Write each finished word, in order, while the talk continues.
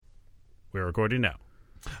We're recording now.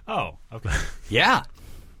 Oh, okay. Yeah.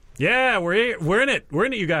 Yeah, we're in it. We're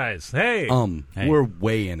in it, you guys. Hey. Hey. We're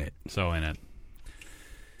way in it. So in it.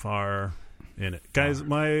 Far in it. Guys,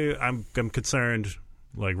 I'm concerned,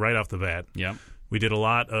 like, right off the bat. Yep. We did a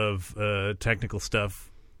lot of technical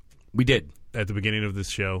stuff We did. at the beginning of this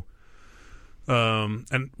show.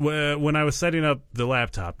 And when I was setting up the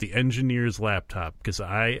laptop, the engineer's laptop, because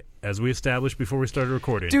as we established before we started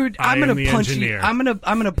recording, Dude, I I'm am gonna the punch engineer. you. I'm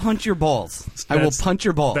gonna punch your balls. I will punch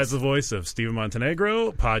your balls. That's the voice of Steven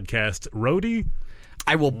Montenegro, podcast roadie.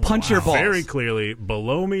 I will punch your balls. Very clearly,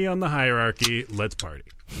 below me on the hierarchy. Let's party.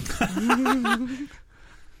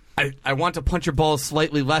 I want to punch your balls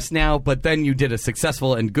slightly less now, but then you did a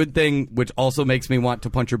successful and good thing, which also makes me want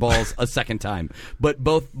to punch your balls a second time. But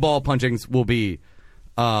both ball punchings will be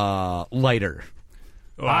lighter.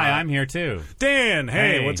 Hi, I'm here too. Dan,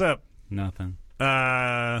 hey, what's up? Nothing.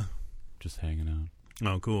 Just hanging out.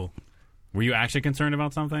 Oh, cool. Were you actually concerned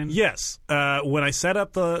about something? Yes. When I set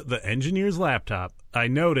up the engineer's laptop, I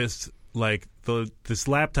noticed like this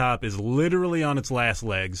laptop is literally on its last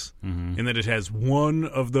legs, and that it has one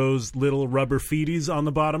of those little rubber feeties on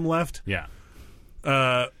the bottom left. Yeah.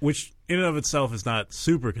 Which in and of itself is not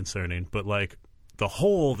super concerning, but like the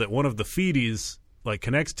hole that one of the feeties like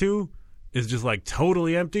connects to is just like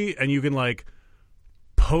totally empty, and you can like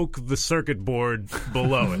poke the circuit board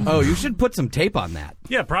below it. Oh, you should put some tape on that.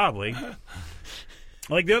 Yeah, probably.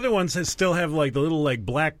 Like the other ones still have like the little like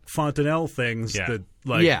black fontanelle things that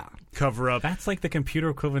like cover up. That's like the computer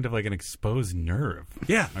equivalent of like an exposed nerve.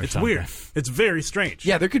 Yeah, or it's something. weird. It's very strange.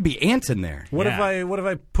 Yeah, there could be ants in there. What Yeah. if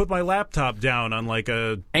I put my laptop down on like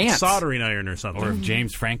a Ants. soldering iron or something? Or if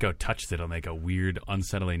James Franco touched it, it'll make a weird,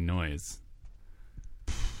 unsettling noise.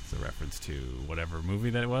 It's a reference to whatever movie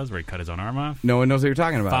that it was where he cut his own arm off. No one knows what you're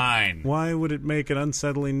talking about. Fine. Why would it make an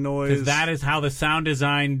unsettling noise? Because that is how the sound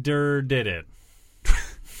designer did it.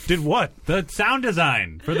 Did what? The sound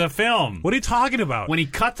design for the film. What are you talking about? When he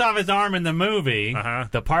cuts off his arm in the movie, Uh-huh.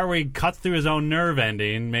 the part where he cuts through his own nerve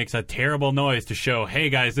ending makes a terrible noise to show, hey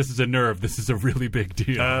guys, this is a nerve. This is a really big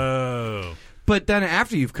deal. Oh. But then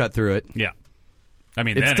after you've cut through it, yeah. I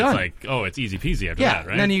mean, It's then done. it's like, oh, it's easy peasy after yeah, that,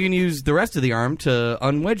 right? and then you can use the rest of the arm to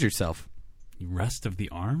unwedge yourself. Rest of the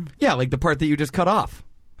arm? Yeah, like the part that you just cut off.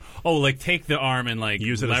 Oh, like take the arm and like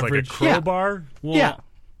Use it leverage. as like a crowbar? Well, Yeah.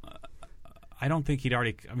 I don't think he'd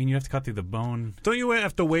already. I mean, you have to cut through the bone. Don't you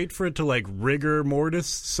have to wait for it to like rigor mortis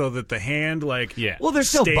so that the hand like Yeah. Well, there's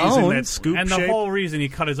still stays in that bones. scoop And shape? the whole reason he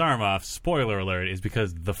cut his arm off, spoiler alert, is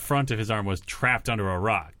because the front of his arm was trapped under a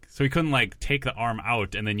rock. So he couldn't like take the arm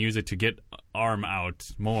out and then use it to get arm out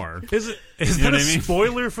more. Is You that know a what I mean?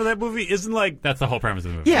 spoiler for that movie? Isn't like That's the whole premise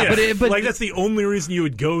of the movie. Yeah, but like that's the only reason you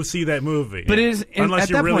would go see that movie. But it is- unless at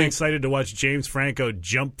you're that really point- excited to watch James Franco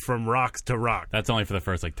jump from rock to rock. That's only for the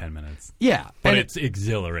first like 10 minutes. Yeah, But and it's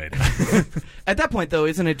exhilarating. at that point though,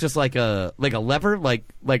 isn't it just like a lever, like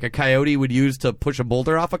a coyote would use to push a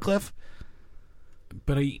boulder off a cliff?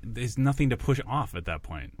 But there's nothing to push off at that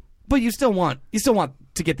point. But you still want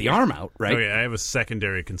to get the arm out, right? Okay, I have a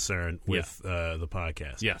secondary concern with the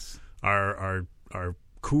podcast. Yes. Our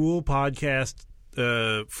cool podcast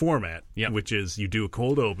format, Yep. which is you do a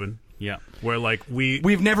cold open, Yeah. where like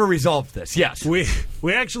We've never resolved this. Yes. we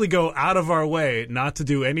actually go out of our way not to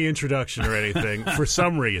do any introduction or anything for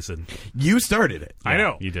some reason. You started it. I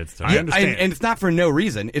know You did start. I understand. And it's not for no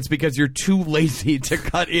reason. It's because you're too lazy to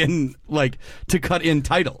cut in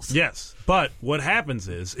titles. Yes, but what happens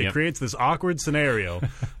is it Yep. creates this awkward scenario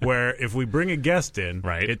where if we bring a guest in,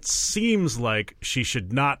 Right. it seems like she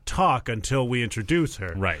should not talk until we introduce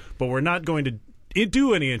her. Right. But we're not going to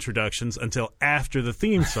do any introductions until after the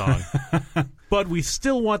theme song. But we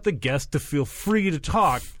still want the guest to feel free to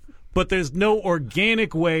talk, but there's no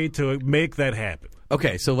organic way to make that happen.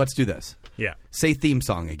 Okay, so let's do this. Yeah. Say theme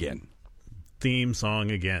song again. Theme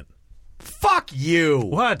song again. Fuck you.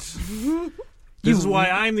 What? This is why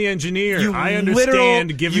I'm the engineer. You I understand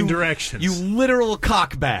literal- giving you- directions. You literal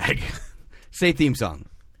cockbag. Say theme song.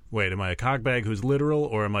 Wait, am I a cockbag who's literal,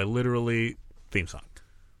 or am I literally theme song?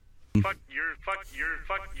 Fuck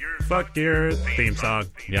your theme song.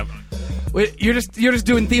 Yep. Wait, you're just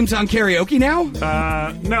doing theme song karaoke now?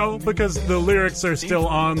 No, because the lyrics are still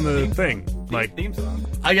on the thing. Like,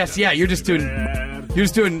 I guess yeah. You're just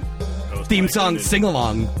doing theme song sing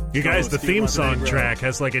along. you guys, the theme song track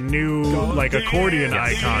has like a new like accordion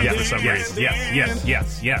icon for some reason.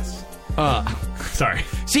 Yes. Sorry.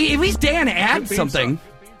 See, at least Dan adds theme something.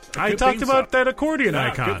 I talked about that accordion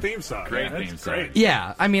icon. Good theme song. Great theme song. Great.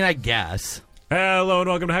 Yeah, I mean, I guess. Hello and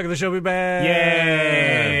welcome to Hack of the Show. Be back.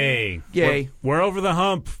 Yay! Yay. We're over the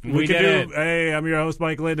hump. We can did do. it. Hey, I'm your host,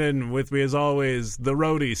 Mike Linden. With me, as always, the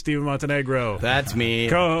roadie, Steven Montenegro. That's me.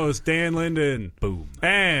 Co-host, Dan Linden. Boom.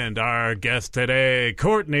 And our guest today,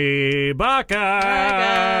 Courtney Baca. Hi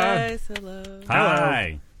guys, hello.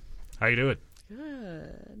 Hi. How you doing?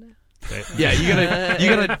 Good. Yeah, you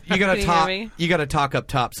gotta Can you talk. hear me? You gotta talk up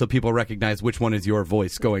top so people recognize which one is your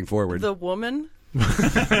voice going forward. The woman,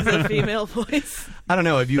 the female voice. I don't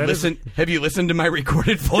know. Have you That is- listened? Have you listened to my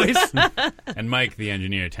recorded voice? And Mike, the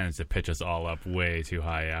engineer, tends to pitch us all up way too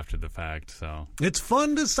high after the fact, so... It's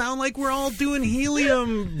fun to sound like we're all doing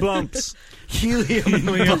helium bumps.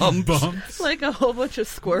 Helium bumps. It's like a whole bunch of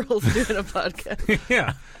squirrels doing a podcast.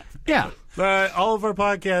 Yeah. Yeah. All of our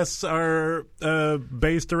podcasts are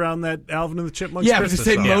based around that Alvin and the Chipmunks Yeah, I was Christmas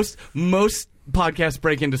just saying song. most podcasts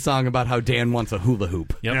break into song about how Dan wants a hula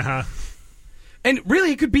hoop. Yep. Uh-huh. And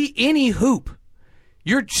really, it could be any hoop.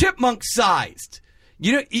 You're chipmunk sized.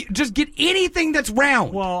 You just get anything that's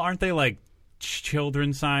round. Well, aren't they like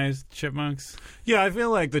children-sized chipmunks? Yeah, I feel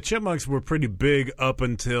like the Chipmunks were pretty big up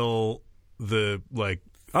until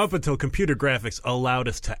computer graphics allowed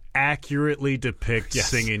us to accurately depict Yes.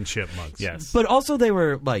 singing chipmunks. Yes. But also, they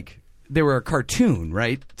were a cartoon,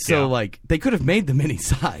 right? So Yeah. they could have made them any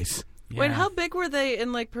size. Wait, Yeah. how big were they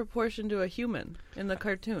in like proportion to a human in the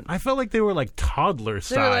cartoon? I felt like they were like toddler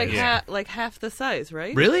They were like size. like half the size,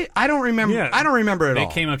 right? Really? I don't remember. Yeah. I don't remember at They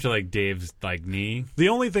all. came up to like Dave's like knee. The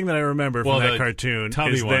only thing that I remember Well, from that the cartoon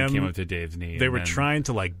tubby is one them. came up to Dave's knee. They and were then- trying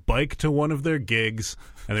to like bike to one of their gigs,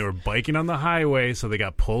 and they were biking on the highway, so they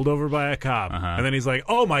got pulled over by a cop. Uh-huh. And then he's like,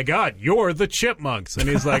 "Oh my God, you're the Chipmunks!" And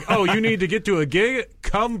he's like, "Oh, you need to get to a gig?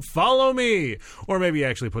 Come follow me." Or maybe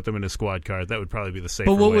actually put them in a squad car. That would probably be the safer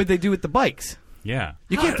But what way. would they do with the bikes? Yeah.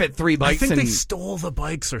 You can't fit 3 I bikes think in. they stole the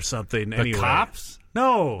bikes or something. Anyway, cops?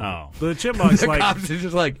 No, Oh. the Chipmunks. the like, cops are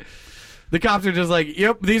just like,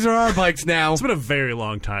 yep, these are our bikes now. it's been a very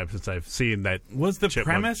long time since I've seen that. Was the Chipmunk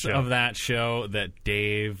premise show. of that show that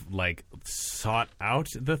Dave like sought out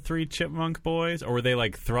the 3 chipmunk boys, or were they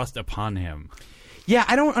like thrust upon him? Yeah,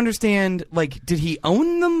 I don't understand. Like, did he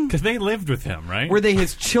own them? Because they lived with him, right? Were they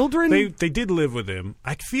his children? They did live with him.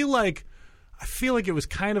 I feel like it was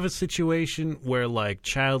kind of a situation where like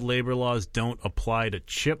child labor laws don't apply to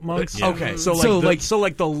chipmunks. Yeah. Okay. So So,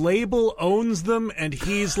 like the label owns them, and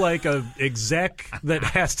he's like a exec that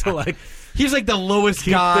has to like. He's like the lowest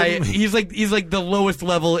Keep guy. them- He's like the lowest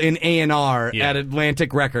level in A&R Yeah. at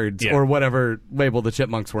Atlantic Records Yeah. or whatever label the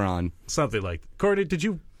Chipmunks were on. Something like Courtney, did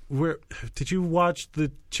you watch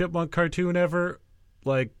the Chipmunk cartoon ever?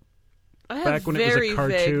 Like I have Back when it was a very vague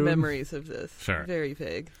cartoon. memories of this. Sure. Very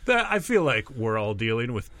vague. that, I feel like we're all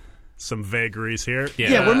dealing with some vagaries here.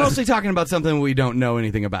 Yeah, we're mostly talking about something we don't know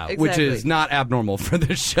anything about, which Exactly. is not abnormal for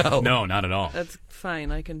this show. No, not at all. That's fine.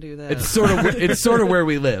 I can do that. It's sort of where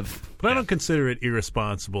we live. But I don't consider it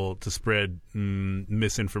irresponsible to spread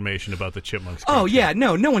misinformation about the Chipmunks. Oh cartoon. yeah,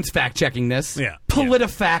 no one's fact checking this. Yeah.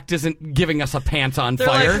 PolitiFact isn't giving us a pants on They're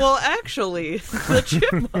fire. like, well, actually, the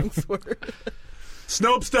chipmunks were.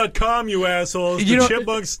 Snopes.com, you assholes. You The know-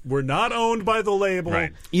 Chipmunks were not owned by the label.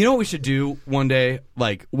 Right. You know what we should do one day?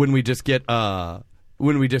 Like when we just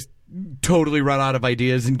totally run out of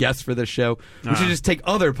ideas and guests for this show, we should just take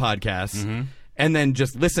other podcasts and then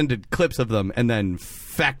just listen to clips of them and then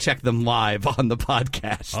fact check them live on the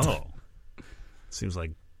podcast. Oh. Seems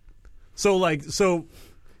like so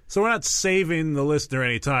we're not saving the listener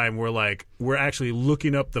any time. We're actually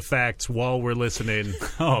looking up the facts while we're listening.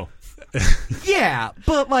 Oh. Yeah,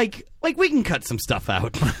 but like we can cut some stuff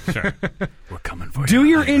out. Sure. We're coming for you. Do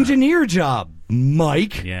your engineer job,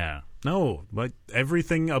 Mike. Yeah. No, but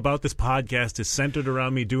everything about this podcast is centered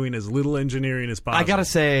around me doing as little engineering as possible. I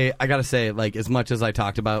gotta say, like, as much as I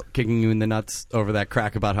talked about kicking you in the nuts over that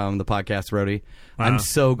crack about how I'm the podcast roadie, I'm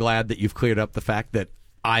so glad that you've cleared up the fact that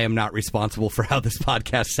I am not responsible for how this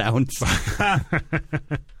podcast sounds.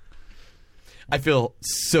 I feel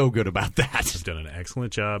so good about that. You've done an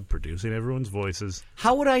excellent job producing everyone's voices.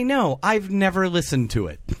 How would I know? I've never listened to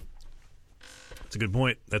it. It's a good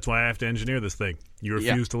point. That's why I have to engineer this thing. You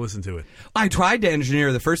Yeah. refuse to listen to it. I tried to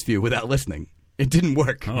engineer the first few without listening. It didn't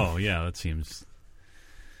work. Oh, yeah, that seems...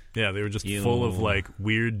 Yeah, they were just Ew. full of like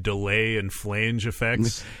weird delay and flange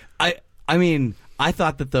effects. I mean, I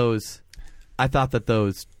thought that those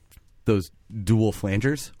dual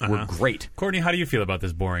flangers were great. Courtney, how do you feel about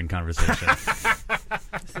this boring conversation?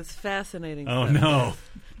 This is fascinating. Oh, stuff.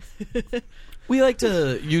 no. We like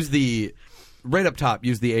to use the right up top,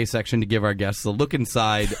 use the A section to give our guests a look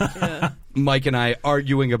inside. Yeah. Mike and I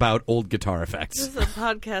arguing about old guitar effects. This is a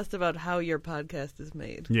podcast about how your podcast is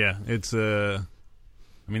made. Yeah, it's I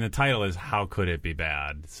I mean, the title is "How Could It Be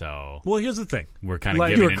Bad?" So Well, here's the thing. we're kind of Like-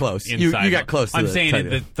 giving You were an close. You inside- got close to I'm the saying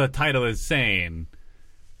title. the title is saying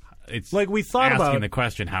it's Like, we thought asking about- the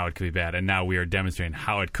question how it could be bad, and now we are demonstrating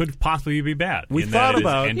how it could possibly be bad. We in thought that it is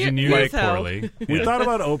about- engineered Here's how. poorly. We Yeah. thought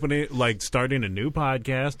about starting a new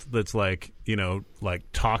podcast that's like, like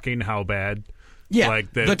talking how bad. Yeah,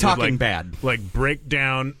 like the Talking like, Bad. Like break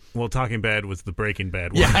down. Well, Talking Bad was the Breaking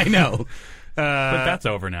Bad one. Yeah, I know. But that's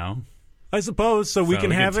over now. I suppose. So we So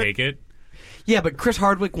can have it. take it. Yeah, but Chris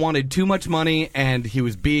Hardwick wanted too much money, and he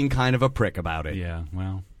was being kind of a prick about it. Yeah,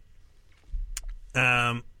 well,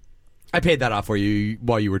 I paid that off for you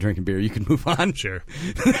while you were drinking beer. You can move on. Sure.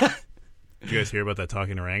 Did you guys hear about that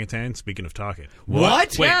talking orangutan? Speaking of talking.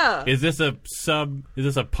 What? Wait, Yeah. is this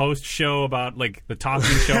a post show about like the talking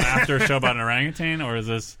show after a show about an orangutan, or is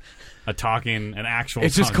this an actual?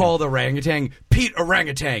 It's just talking- called Orangutan. Pete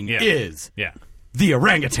Orangutan Yeah. is Yeah. the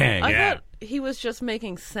orangutan. I Yeah. thought he was just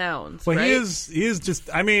making sounds. Well, right? he is just.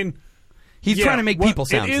 I mean, He's yeah, trying to make what- people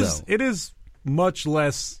sounds, It is. though. It is much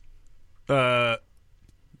less.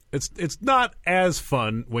 It's not as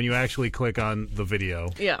fun when you actually click on the video.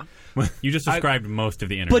 Yeah. You just described most of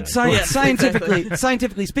the internet. But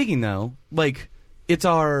scientifically speaking, though, like it's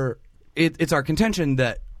our contention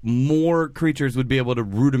that more creatures would be able to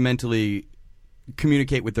rudimentally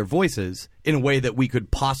communicate with their voices in a way that we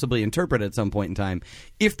could possibly interpret at some point in time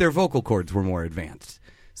if their vocal cords were more advanced.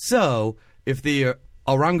 So, if the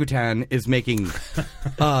orangutan is making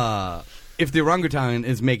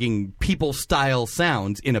people-style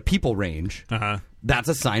sounds in a people range, that's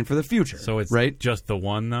a sign for the future. so it's right. just the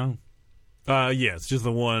one though. Yeah, it's just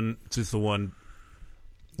the one.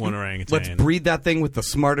 One orangutan. Let's breed that thing with the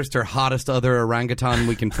smartest or hottest other orangutan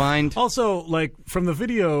we can find. Also, like from the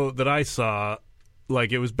video that I saw,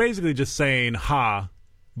 like it was basically just saying "ha,"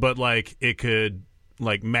 but like it could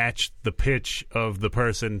like match the pitch of the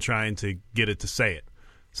person trying to get it to say it.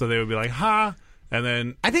 So they would be like "ha," and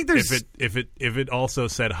then I think there's- if it also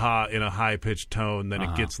said "ha" in a high pitched tone, then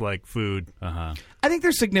it gets like food. I think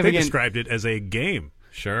there's They significant. described it as a game.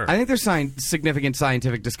 Sure. I think there's significant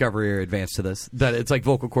scientific discovery or advance to this. That it's like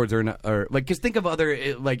vocal cords are like, because think of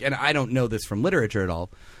other like, and I don't know this from literature at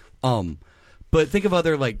all, but think of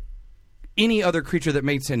other like any other creature that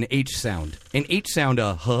makes an H sound. An H sound,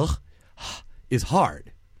 is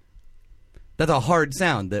hard. That's a hard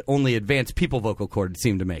sound that only advanced people vocal cords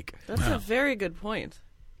seem to make. That's a very good point.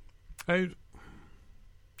 I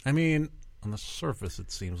mean, on the surface,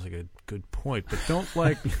 it seems like a good point, but don't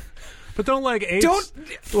like apes.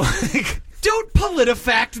 Don't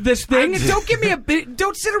PolitiFact this thing. Don't give me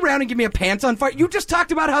don't sit around and give me a pants on fire. You just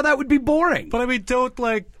talked about how that would be boring. But I mean, don't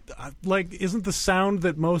like isn't the sound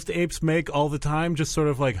that most apes make all the time just sort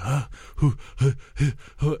of like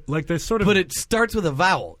like they're sort of. But it starts with a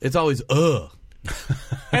vowel. It's always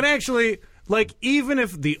And actually, like even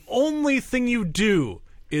if the only thing you do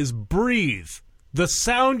is breathe, the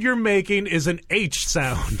sound you're making is an H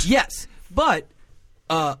sound. Yes, but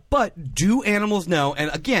do animals know? And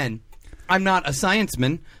again, I'm not a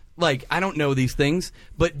scienceman. Like, I don't know these things.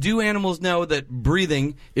 But do animals know that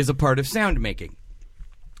breathing is a part of sound making?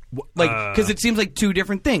 Like, because it seems like two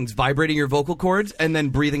different things. Vibrating your vocal cords and then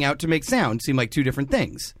breathing out to make sound seem like two different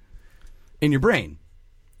things in your brain.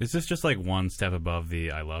 Is this just like one step above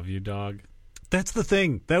the "I love you" dog? That's the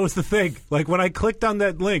thing. That was the thing. Like when I clicked on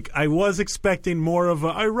that link, I was expecting more of a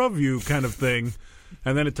 "I love you" kind of thing.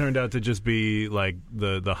 And then it turned out to just be like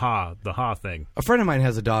the ha thing. A friend of mine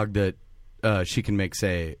has a dog that she can make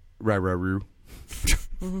say "rah rah roo."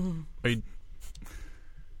 Are you,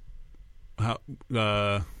 how,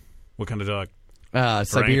 what kind of dog?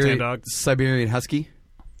 Siberian dog? Siberian Husky.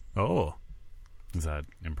 Oh, Is that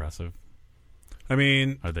impressive? I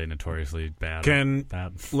mean, Are they notoriously bad? Can- at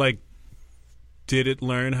that? like, did it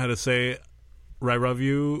learn how to say "I love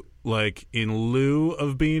you" like in lieu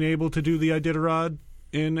of being able to do the Iditarod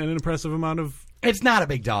in an impressive amount of? It's not a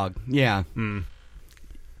big dog. Yeah. Too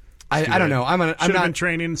I don't bad. know. I'm Should have not. been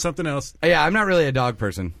training something else. Yeah, I'm not really a dog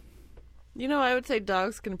person. You know, I would say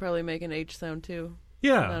dogs can probably make an H sound too.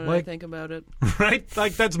 Yeah, Now that I like think about it. right,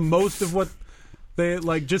 like that's most of what they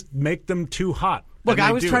like. Just make them too hot. Look, and I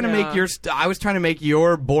they was do trying it. to make I was trying to make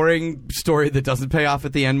your boring story that doesn't pay off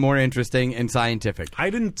at the end more interesting and scientific.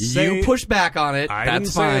 I didn't say You push back on it. I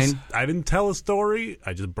That's didn't say fine. I didn't tell a story.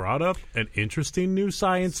 I just brought up an interesting new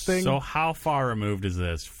science thing. So how far removed is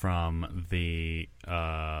this from the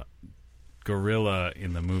gorilla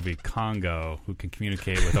in the movie Congo who can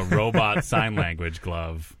communicate with a robot sign language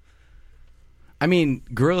glove? I mean,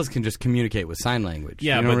 gorillas can just communicate with sign language.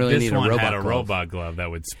 Yeah, you don't but really this need one a robot had a glove. robot glove that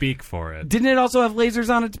would speak for it. Didn't it also have lasers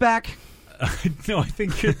on its back? No, I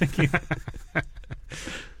think you're thinking.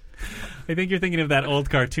 I think you're thinking of that old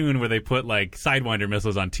cartoon where they put like Sidewinder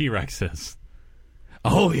missiles on T-Rexes.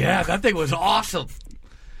 Oh yeah, that thing was awesome.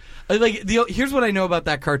 Here's what I know about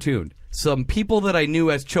that cartoon. Some people that I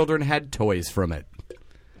knew as children had toys from it.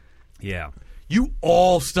 Yeah. You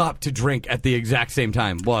all stopped to drink at the exact same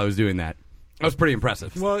time while I was doing that. That was pretty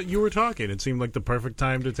impressive. Well, you were talking. It seemed like the perfect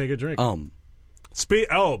time to take a drink.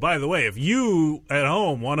 Oh, by the way, if you at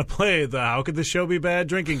home want to play the How Could This Show Be Bad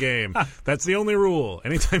drinking game, that's the only rule.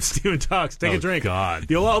 Anytime Steven talks, take a drink. God.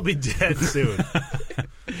 You'll all be dead soon.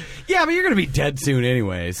 yeah, but you're going to be dead soon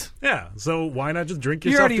anyways. Yeah, so why not just drink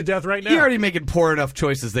yourself to death right now? You're already making poor enough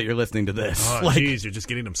choices that you're listening to this. Oh, jeez, you're just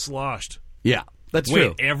getting them sloshed. Yeah, that's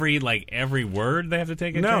Wait, true. every word they have to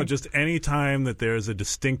take a No, drink? just any time that there's a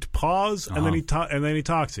distinct pause, and then he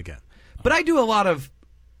talks again. But I do a lot of...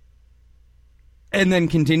 And then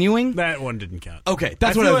continuing? That one didn't count. Okay,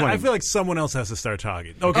 that's what I was wondering. I feel like someone else has to start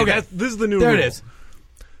talking. Okay, Okay. this is the new There rule. it is.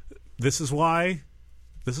 This is why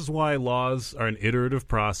laws are an iterative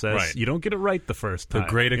process. Right. You don't get it right the first time. The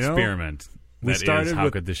great you know? experiment. We That started is How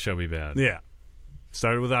with- Could This Show Be Bad? Yeah.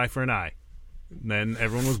 Started with eye for an eye. Then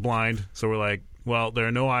everyone was blind, so we're like, well, there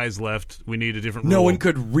are no eyes left. We need a different rule. No one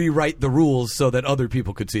could rewrite the rules so that other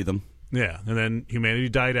people could see them. Yeah, and then humanity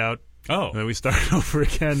died out. Oh. And then we started over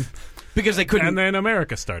again. Because they couldn't... And then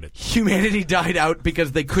America started. Humanity died out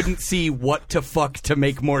because they couldn't see what to fuck to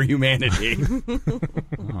make more humanity.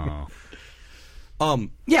 Oh.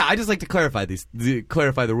 Yeah, I just like to clarify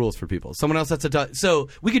clarify the rules for people. Someone else has to so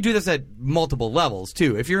we could do this at multiple levels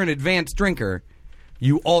too. If you're an advanced drinker,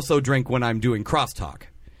 you also drink when I'm doing crosstalk.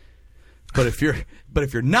 But if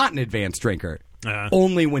you're not an advanced drinker,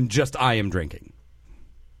 only when just I am drinking.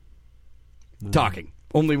 Talking.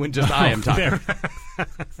 Only when just I am talking.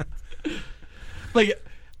 Like,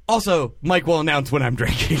 also, Mike will announce when I'm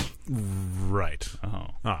drinking. Right. Oh.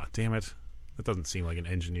 Ah, damn it. That doesn't seem like an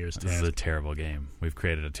engineer's This is task. a terrible game. We've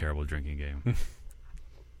created a terrible drinking game.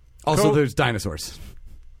 Also, Cool. there's dinosaurs.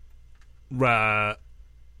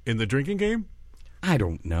 In the drinking game? I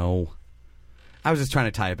don't know. I was just trying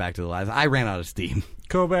to tie it back to the last. I ran out of steam.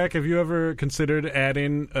 Kovac, have you ever considered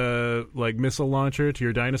adding missile launcher to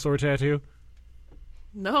your dinosaur tattoo?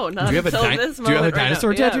 No, not Do you have a until di- this do you have a moment right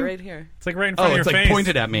dinosaur now. tattoo? Yeah, right here. It's like right in front of It's your like face.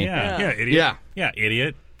 pointed at me. Yeah. Yeah, idiot. Yeah. Yeah,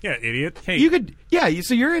 idiot. Yeah, idiot. Hey, You could, yeah.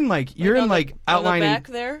 So you're in On the outlining. back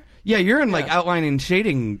there. Yeah, you're in Yeah. outlining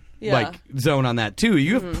shading Yeah. zone on that too.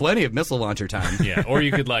 You have plenty of missile launcher time. yeah, or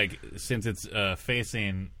you could since it's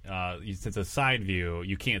facing, since it's a side view,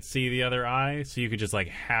 you can't see the other eye, so you could just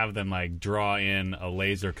have them draw in a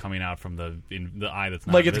laser coming out from the eye that's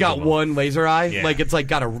not It's got visible. one laser eye. Yeah. It's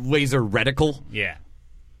got a laser reticle. Yeah.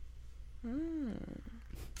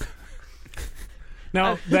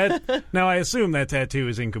 Now I assume that tattoo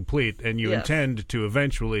is incomplete, and you Yes. intend to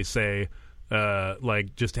eventually say,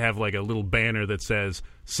 just have a little banner that says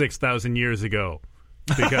 6,000 years ago,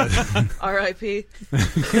 because R.I.P.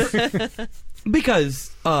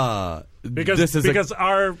 Because this is because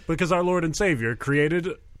our Lord and Savior created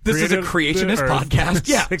This is a the creationist Earth podcast.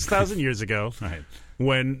 Yeah. 6,000 years ago, Right.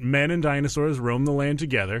 when men and dinosaurs roamed the land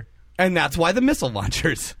together, and that's why the missile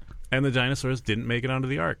launchers. and the dinosaurs didn't make it onto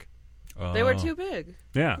the ark. They were too big.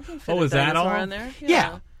 Yeah. Fit Oh, a is that dinosaur all? in there?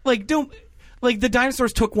 Yeah. The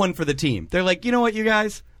dinosaurs took one for the team. They're like, you know what, you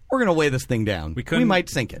guys, we're gonna weigh this thing down. We might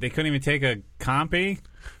sink it. They couldn't even take a compy.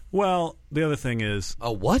 Well, the other thing is,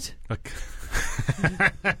 A what?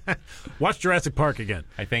 watch Jurassic Park again.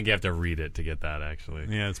 I think you have to read it to get that. Actually,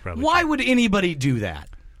 Yeah, it's probably Why would anybody do that?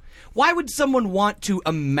 Why would someone want to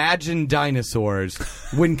imagine dinosaurs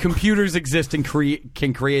when computers exist and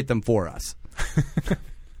can create them for us?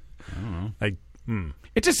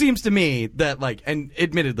 It just seems to me that and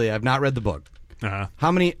admittedly, I've not read the book. Uh-huh.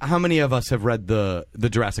 How many of us have read the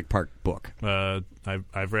Jurassic Park book?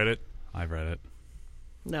 I've read it. I've read it.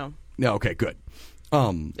 No. No, okay, good.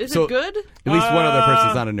 Is so it good? At least one other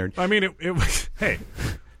person's not a nerd. I mean, it was. Hey,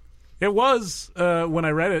 it was when I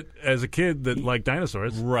read it as a kid that liked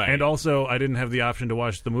dinosaurs, Right. And also, I didn't have the option to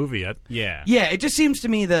watch the movie yet. Yeah. Yeah, it just seems to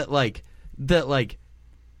me that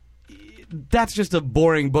that's just a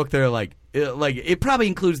boring book. They're it probably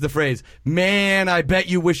includes the phrase, "Man, I bet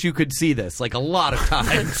you wish you could see this," a lot of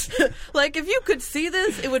times. If you could see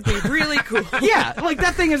this, it would be really cool. Yeah,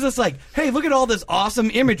 that thing is just hey, look at all this awesome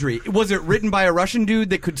imagery. Was it written by a Russian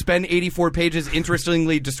dude that could spend 84 pages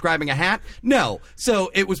interestingly describing a hat? No. So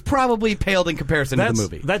it was probably paled in comparison to the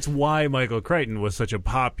movie. That's why Michael Crichton was such a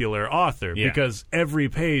popular author, Yeah. because every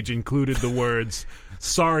page included the words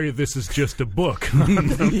sorry, this is just a book.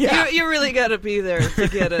 You really got to be there to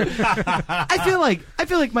get it. I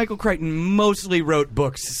feel like Michael Crichton mostly wrote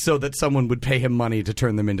books so that someone would pay him money to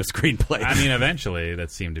turn them into screenplays. I mean, eventually,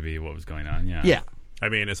 that seemed to be what was going on. Yeah. yeah. I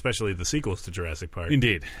mean, especially the sequels to Jurassic Park.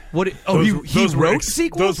 Indeed. What? He were wrote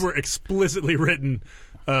sequels. Those were explicitly written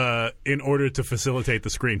in order to facilitate the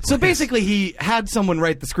screenplay. So basically, he had someone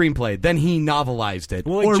write the screenplay, then he novelized it,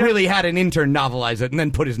 Well, like or Jeff- really had an intern novelize it and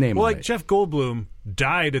then put his name well, on like it. Jeff Goldblum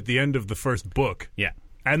died at the end of the first book. Yeah.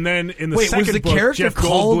 And then in the Wait, second was the book, character Jeff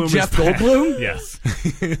called Goldblum Jeff is back. Goldblum?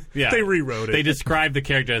 Yes. Yeah. They rewrote it. They described the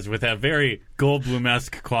character as with a very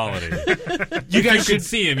Goldblum-esque quality. You guys You could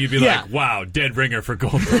see him, you'd be Yeah. like, wow, dead ringer for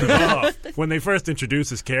Goldblum. When they first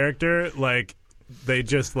introduced his character, like they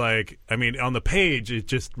just like, I mean, on the page it's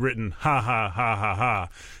just written ha ha ha ha ha,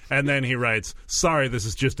 and then he writes, "Sorry, this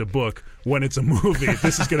is just a book. When it's a movie,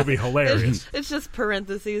 this is going to be hilarious." It's just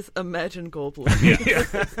parentheses. Imagine Goldblum.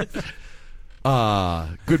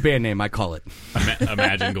 Good band name, I call it.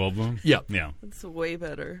 Imagine Goldblum? Yep. Yeah. It's way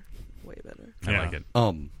better. Way better. I Yeah. like it.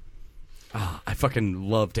 I fucking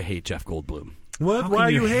love to hate Jeff Goldblum. What? How Why can are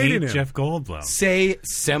you hating hate him? Jeff Goldblum? Say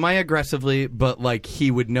semi-aggressively, but like he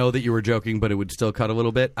would know that you were joking, but it would still cut a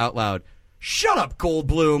little bit out loud. Shut up,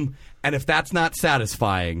 Goldblum! And if that's not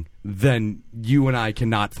satisfying, then you and I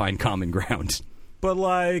cannot find common ground. But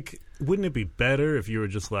like, wouldn't it be better if you were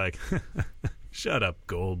just like, "Shut up,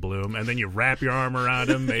 Goldblum," and then you wrap your arm around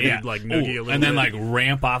him, maybe Yeah. like noogie a Ooh, little and then bit. like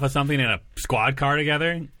ramp off of something in a squad car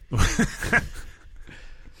together?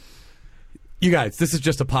 You guys, this is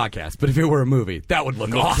just a podcast, but if it were a movie, that would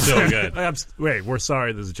look awesome. So good. Wait, we're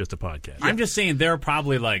sorry. This is just a podcast. I'm just saying there are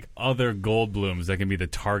probably like other Goldblums that can be the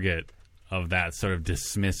target of that sort of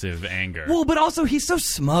dismissive anger. Well, but also he's so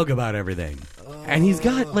smug about everything, and he's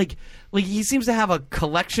got like he seems to have a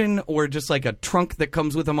collection or just like a trunk that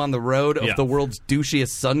comes with him on the road of Yeah. the world's douchiest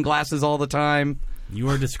sunglasses all the time. You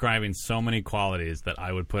are describing so many qualities that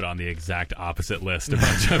I would put on the exact opposite list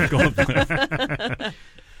about Jeff Goldblum.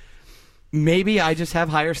 Maybe I just have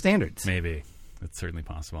higher standards. Maybe. It's certainly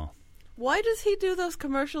possible. Why does he do those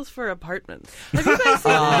commercials for apartments? Have you guys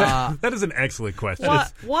seen that? That is an excellent question.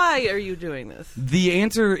 Why are you doing this? The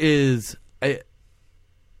answer is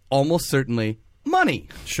almost certainly money.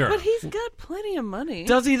 Sure. But he's got plenty of money.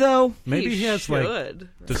 Does he though? Maybe he has like. should.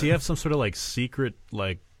 Does he have some sort of like secret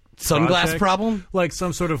like Sunglass project? problem? Like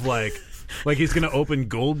some sort of like he's going to open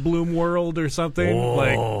Goldblum World or something?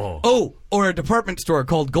 Like Oh, or a department store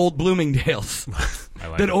called Gold Bloomingdale's I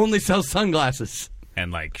like that it. only sells sunglasses.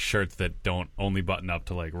 And like shirts that don't only button up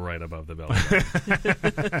to like right above the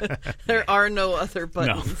belly. There are no other No.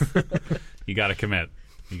 buttons. You got to commit.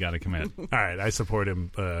 You got to commit. all right, I support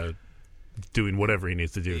him doing whatever he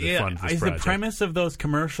needs to do to fund this is project. the premise of those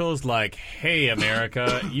commercials like, hey,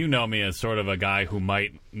 America, you know me as sort of a guy who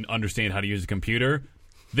might understand how to use a computer.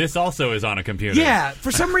 This also is on a computer. Yeah, for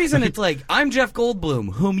some reason it's like, I'm Jeff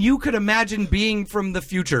Goldblum, whom you could imagine being from the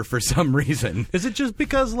future for some reason. Is it just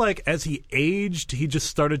because, like, as he aged, he just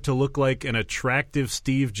started to look like an attractive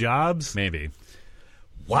Steve Jobs? Maybe.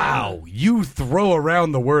 Wow, you throw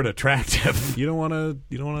around the word attractive. You don't want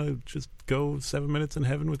to just go 7 minutes in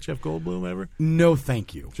heaven with Jeff Goldblum ever? No,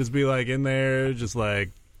 thank you. Just be like in there, just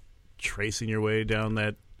like tracing your way down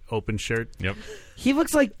that open shirt. Yep. He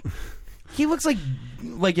looks like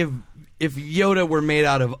if Yoda were made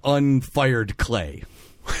out of unfired clay.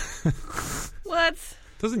 What?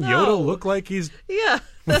 Doesn't No. Yoda look like he's Yeah,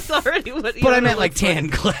 that's already what. But I Yoda meant like looks tan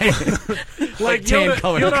clay. like tan Yoda,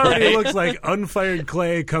 colored Yoda already clay. looks like unfired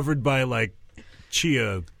clay covered by like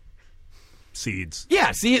chia seeds.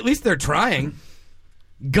 Yeah, see, at least they're trying.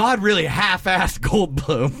 God really half-assed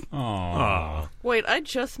Goldblum. Oh. Wait, I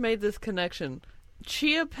just made this connection.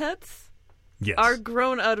 Chia pets Yes. are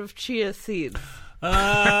grown out of chia seeds,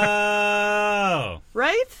 Oh.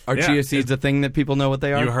 right? Are Yeah. chia seeds a thing that people know what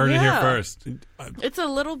they are? You heard it here Yeah. first. It's a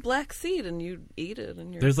little black seed, and you eat it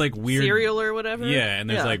in your There's like weird cereal or whatever. Yeah, and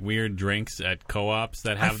there's like weird drinks at co-ops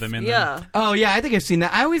that have them in them. yeah. Oh yeah, I think I've seen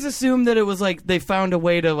that. I always assumed that it was like they found a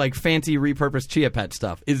way to like fancy repurpose chia pet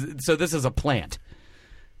stuff. So this is a plant.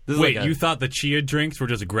 This is Wait, like a- you thought the chia drinks were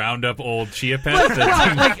just ground up old chia pets?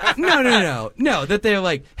 That's- like no. That they're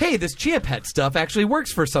like, hey, this chia pet stuff actually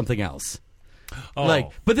works for something else. oh. Like,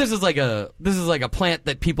 but this is like a plant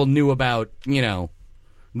that people knew about. You know,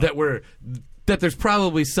 that there's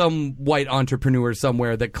probably some white entrepreneur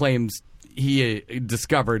somewhere that claims he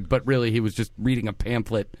discovered, but really he was just reading a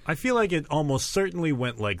pamphlet. I feel like it almost certainly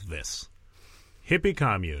went like this. Hippie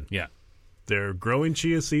commune. yeah. They're growing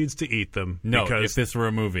chia seeds to eat them. No, because if this were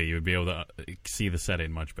a movie, you would be able to see the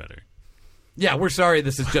setting much better. Yeah, we're sorry.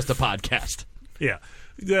 This is just a podcast. yeah.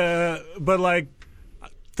 But like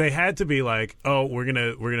they had to be like, oh, we're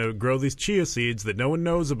gonna grow these chia seeds that no one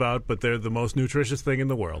knows about, but they're the most nutritious thing in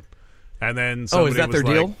the world. And then somebody is that was their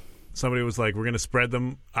like, deal? Somebody was like, we're gonna spread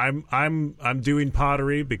them. I'm doing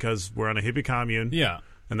pottery because we're on a hippie commune. Yeah.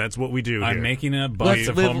 And that's what we do. I'm here. making a bust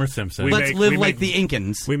of Homer Simpson. Let's make- live we like make- the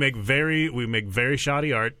Incans, We make very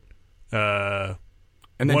shoddy art. and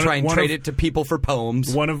then one- try and one trade of- it to people for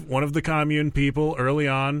poems. One of the commune people early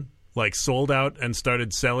on like sold out and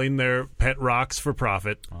started selling their pet rocks for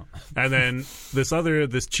profit. And then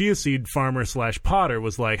this chia seed farmer / potter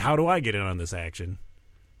was like, how do I get in on this action?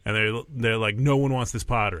 And they're like, no one wants this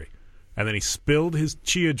pottery. And then he spilled his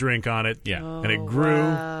chia drink on it. Yeah. And it grew.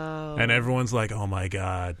 Wow. And everyone's like, oh my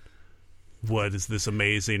God, what is this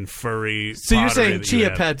amazing furry So you're pottery saying that you chia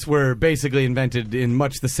have? pets were basically invented in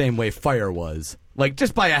much the same way fire was, like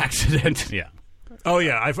just by accident. Yeah. Oh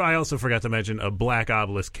yeah, I also forgot to mention a black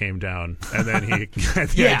obelisk came down, and then he had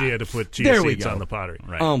the Yeah. idea to put chia There we seeds go. on the pottery.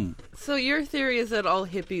 Right. So your theory is that all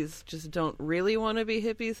hippies just don't really want to be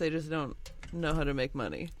hippies; they just don't know how to make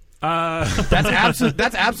money.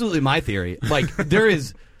 That's absolutely my theory. Like there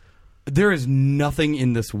is nothing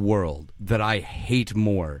in this world that I hate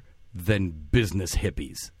more than business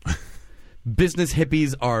hippies. Business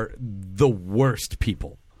hippies are the worst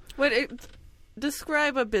people.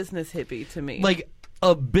 Describe a business hippie to me. Like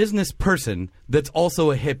a business person that's also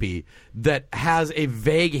a hippie that has a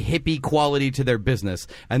vague hippie quality to their business,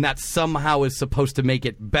 and that somehow is supposed to make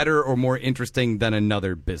it better or more interesting than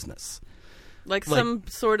another business. Like some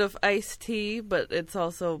sort of iced tea, but it's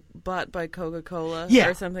also bought by Coca-Cola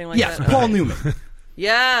or something like yes, that. Paul Okay. Newman.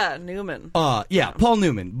 Yeah, Newman. Paul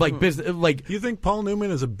Newman. Like business, like You think Paul Newman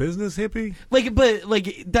is a business hippie?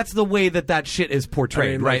 but that's the way that shit is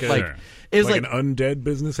portrayed, I mean, right? like Like Sure. it's like like an undead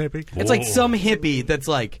business hippie? it's like some hippie that's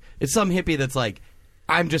like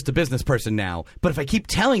I'm just a business person now, but if I keep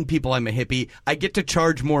telling people I'm a hippie, I get to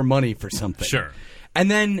charge more money for something. Sure. And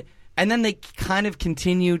then they kind of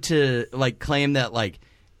continue to like claim that like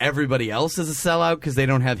everybody else is a sellout because they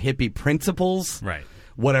don't have hippie principles. Right.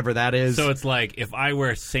 Whatever that is. So it's like if I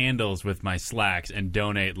wear sandals with my slacks and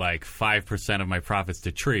donate like 5% of my profits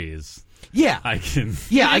to trees, yeah. I can.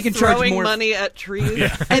 Yeah, I can charge throwing more money at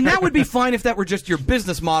trees. and that would be fine if that were just your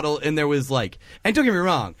business model and there was like, and don't get me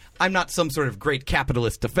wrong, I'm not some sort of great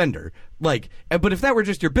capitalist defender, like, but if that were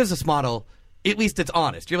just your business model, at least it's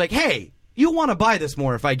honest. You're like, hey, you want to buy this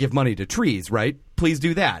more if I give money to trees, right? Please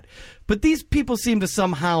do that. But these people seem to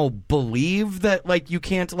somehow believe that like you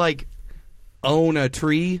can't like own a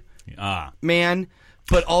tree, man,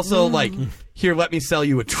 but also like, here, let me sell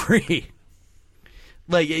you a tree.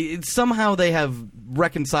 Like somehow they have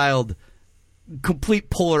reconciled complete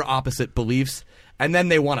polar opposite beliefs, and then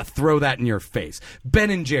they want to throw that in your face. Ben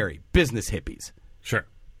and Jerry, business hippies. Sure.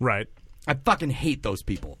 Right. I fucking hate those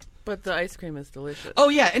people. But the ice cream is delicious. Oh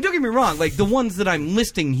yeah, and don't get me wrong, like the ones that I'm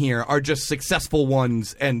listing here are just successful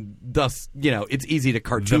ones, and thus, it's easy to The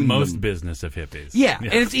cartoon most them. business of hippies. Yeah,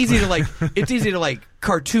 and it's easy to like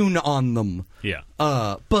cartoon on them. Yeah.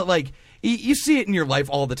 But like you see it in your life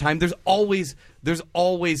all the time. There's always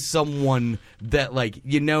someone that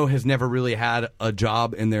has never really had a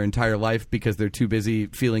job in their entire life because they're too busy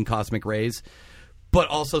feeling cosmic rays. But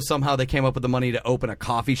also somehow they came up with the money to open a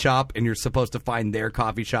coffee shop, and you're supposed to find their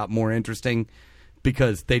coffee shop more interesting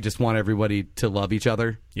because they just want everybody to love each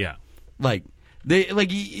other. Yeah. Like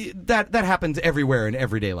that happens everywhere in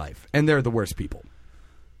everyday life, and they're the worst people.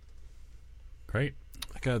 Great.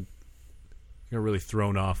 I got really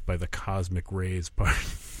thrown off by the cosmic rays part.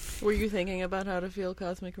 Were you thinking about how to feel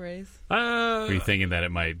cosmic rays? Were you thinking that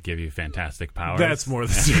it might give you fantastic powers? That's more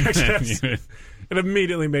the direction. It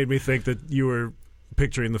immediately made me think that you were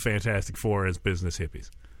picturing the Fantastic Four as business hippies.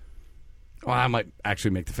 Well, I might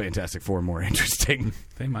actually make the Fantastic Four more interesting.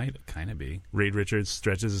 They might kind of be. Reed Richards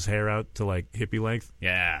stretches his hair out to like hippie length.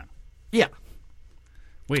 Yeah. Yeah.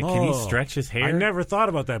 Wait, can he Oh, stretch his hair? I never thought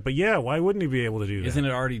about that, but yeah, why wouldn't he be able to do that? Isn't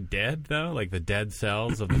it already dead, though? Like the dead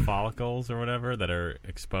cells of the follicles or whatever that are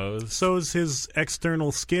exposed? So is his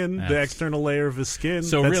external skin, the Yes. external layer of his skin.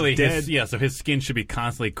 So that's really, dead. so his skin should be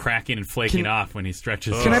constantly cracking and flaking Can- off when he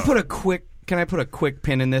stretches. Can I put a quick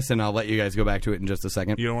pin in this, and I'll let you guys go back to it in just a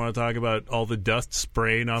second? You don't want to talk about all the dust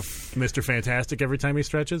spraying off Mr. Fantastic every time he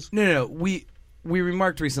stretches? No. We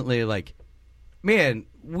remarked recently, like, man,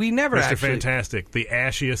 we never Mr. actually. Fantastic, the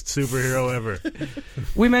ashiest superhero ever.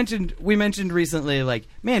 We mentioned recently, like,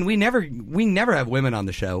 man, we never have women on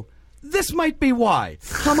the show. This might be why.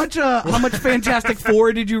 How much Fantastic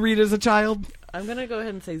Four did you read as a child? I'm going to go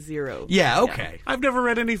ahead and say 0. Yeah, okay. I've never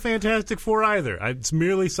read any Fantastic Four either. It's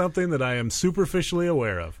merely something that I am superficially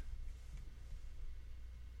aware of.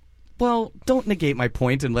 Well, don't negate my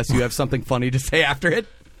point unless you have something funny to say after it.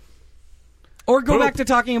 Or go Poop. back to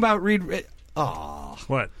talking about Reed. Oh,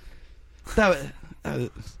 What?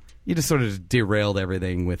 you just sort of derailed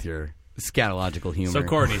everything with your scatological humor. So,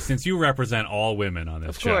 Courtney, since you represent all women on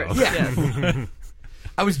this Of show, course. Yeah. Yes.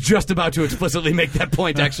 I was just about to explicitly make that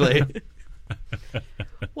point, actually.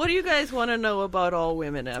 What do you guys want to know about all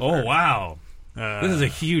women ever? oh wow, this is a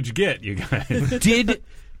huge get, you guys.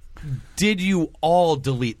 Did you all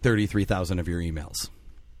delete 33,000 of your emails?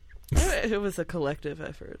 It was a collective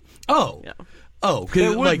effort. Oh. Yeah. Oh, It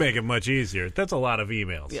because would make it much easier. That's a lot of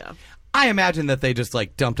emails. Yeah. I imagine that they just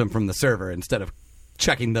like dumped them from the server instead of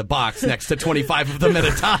checking the box next to 25 of them at a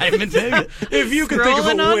time. If you could think of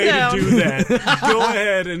Scrolling a on way down. to do that, go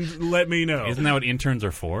ahead and let me know. Isn't that what interns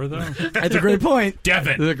are for, though? That's a great point.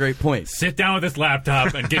 Devin. That's a great point. Sit down with this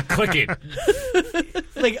laptop and get clicking.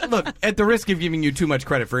 Like, look, at the risk of giving you too much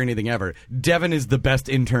credit for anything ever, Devin is the best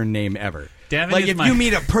intern name ever. Devin like, is if my- you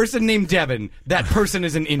meet a person named Devin, that person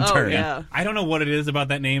is an intern. Oh, yeah. I don't know what it is about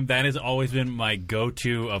that name. That has always been my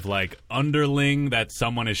go-to of like underling that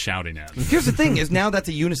someone is shouting at. Here's the thing: is now that's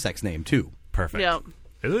a unisex name too. Perfect. Yeah.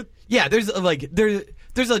 Is it? Yeah, there's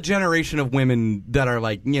a generation of women that are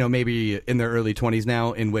like, you know, maybe in their early 20s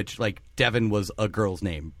now, in which like Devin was a girl's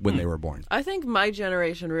name when they were born. I think my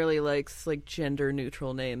generation really likes like gender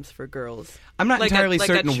neutral names for girls. I'm not Like a- entirely like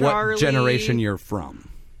a certain what Charlie. generation you're from.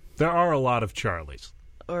 There are a lot of Charlies.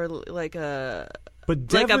 Or like a But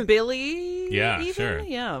Devin, like a Billy. Yeah, even? sure.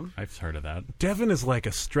 Yeah. I've heard of that. Devin is like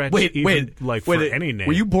a stretch Wait, like for any name.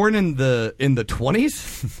 Were you born in the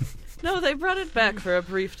 20s? No, they brought it back for a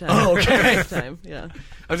brief time. Oh, okay. For a brief time. Yeah.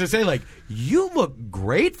 I was gonna say, like, you look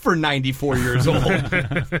great for 94 years old.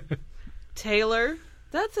 Taylor.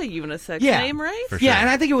 That's a unisex Yeah. name, right? For Yeah, sure. and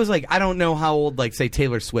I think it was like, I don't know how old, like, say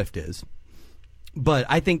Taylor Swift is, but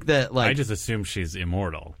I think that like I just assume she's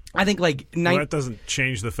immortal. I think like Well, that doesn't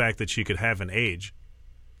change the fact that she could have an age.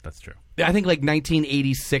 That's true. I think like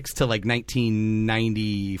 1986 to like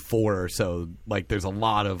 1994 or so, like there's a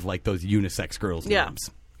lot of like those unisex girls' Yeah. names,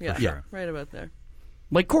 Yeah. Yeah. Right about there.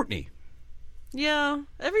 like Courtney. Yeah.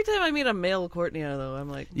 Every time I meet a male Courtney, though, I'm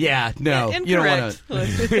like, Yeah, no, you don't want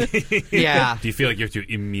incorrect. to. Yeah, Do you feel like you have to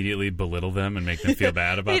immediately belittle them and make them feel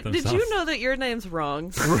bad about Hey, themselves? did you know that your name's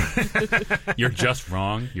wrong? You're just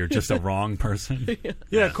wrong. You're just a wrong person.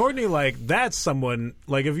 Yeah, Courtney, like, that's someone,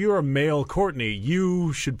 like, if you're a male Courtney,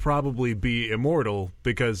 you should probably be immortal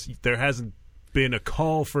because there hasn't been a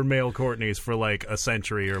call for male Courtneys for, like, a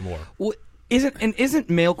century or more. well, isn't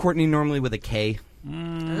male Courtney normally with a K? Oh,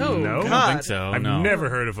 No? I God. don't think so. I've no. never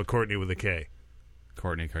heard of a Courtney with a K.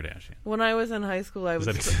 Courtney Kardashian. When I was in high school, I was.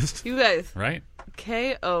 Does that exist? You guys, Right?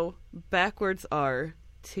 K-O backwards R-T-N-E-E.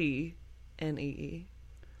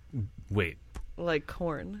 Wait. Like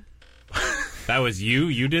corn. That was you?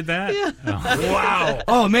 You did that? Yeah. Oh. Wow.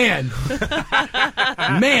 Oh man,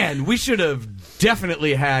 man, we should have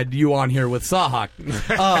definitely had you on here with Sahak.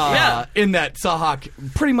 Yeah. In that Sahak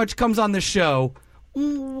pretty much comes on the show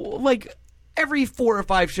like every 4 or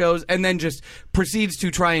 5 shows, and then just proceeds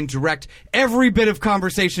to try and direct every bit of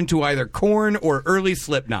conversation to either Korn or early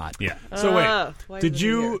Slipknot. Yeah. So why wait, did isn't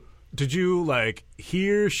he here? you like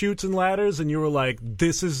hear Chutes and Ladders and you were like,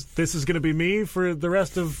 this is going to be me for the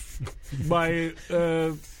rest of my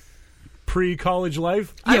pre-college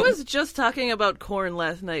life? I Yeah. was just talking about corn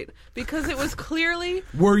last night because it was clearly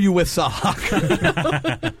Were you with Sahak?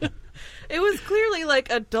 like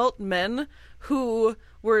adult men who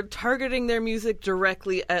were targeting their music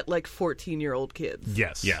directly at like 14-year-old kids.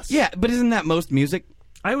 Yes. Yes. Yeah, but isn't that most music?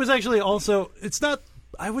 I was actually also, it's not,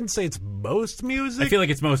 I wouldn't say it's most music. I feel like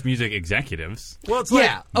it's most music executives. well, it's like,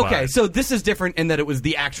 Yeah. Okay, but- so this is different in that it was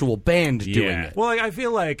the actual band doing Yeah. it. well, like, I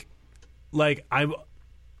feel like I'm,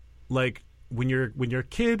 like, when you're a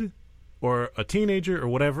kid or a teenager or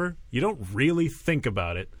whatever, you don't really think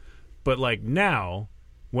about it. But like now,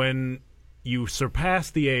 when you surpass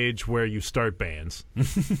the age where you start bands,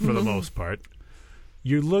 for the most part,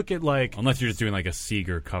 you look at like, Unless you're just doing like a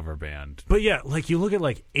Seeger cover band. but yeah, like you look at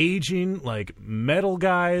like aging like metal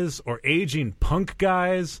guys or aging punk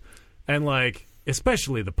guys, and like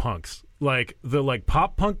especially the punks, like the like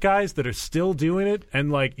pop punk guys that are still doing it,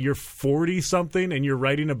 and like you're 40 something and you're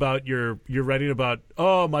writing about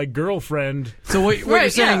oh, my girlfriend So what you're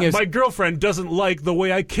Right, saying yeah. is my girlfriend doesn't like the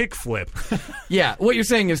way I kickflip. yeah, what you're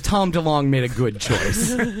saying is Tom DeLonge made a good choice.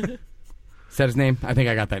 Is that his name? I think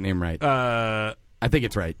I got that name right. I think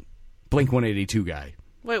it's right. Blink 182 guy.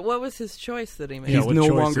 Wait, what was his choice that he made? He's what no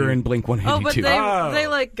choice longer he- in Blink Oh, but 182. they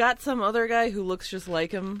like got some other guy who looks just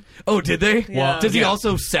like him. Oh, did they? Yeah. Does he yeah.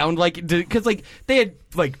 also sound like? Because like they had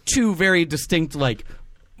like 2 very distinct like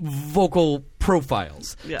vocal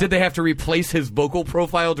profiles. Yeah. Did they have to replace his vocal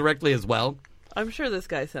profile directly as well? I'm sure this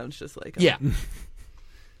guy sounds just like him. Yeah.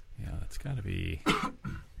 Yeah, that's got to be.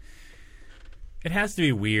 It has to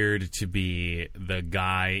be weird to be the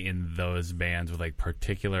guy in those bands with like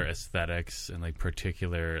particular aesthetics and like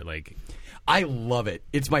particular like. I love it.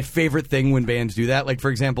 It's my favorite thing when bands do that. Like, for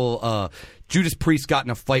example, Judas Priest got in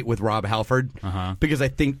a fight with Rob Halford because I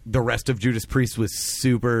think the rest of Judas Priest was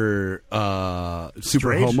super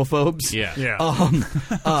Strange? homophobes.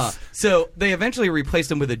 Yeah. So they eventually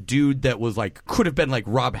replaced him with a dude that was like could have been like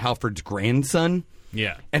Rob Halford's grandson.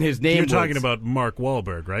 Yeah. And his name You're was, talking about Mark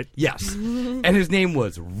Wahlberg, right? Yes. And his name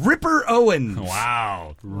was Ripper Owens.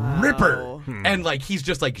 Wow. Ripper. And like he's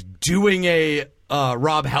just like doing a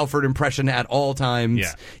Rob Halford impression at all times.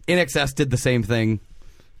 Yeah. INXS did the same thing.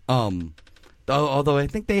 Although I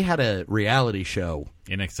think they had a reality show.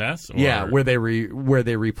 In excess? Or... Yeah, where they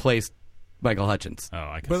replaced Michael Hutchence. Oh,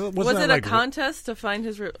 I can. But Was wasn't it that a like, contest to find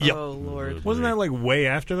his... Yep. Oh, Lord. Wasn't that like way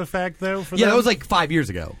after the fact though? For Yeah, them? that was like 5 years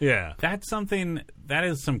ago. Yeah. That's something that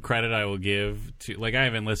is some credit I will give to. Like, I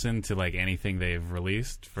haven't listened to like anything they've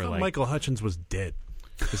released for like. Michael Hutchence was dead.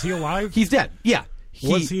 Is he alive? He's dead. Yeah.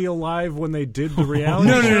 Was he alive when they did the reality?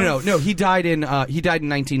 No. He died in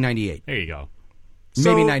 1998, There you go.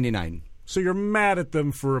 maybe 99. So you're mad at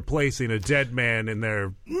them for replacing a dead man in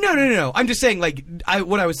their... No. I'm just saying, like,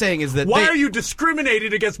 what I was saying is that Why are you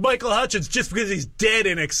discriminating against Michael Hutchence just because he's dead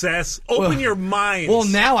in excess? Open your minds. Well,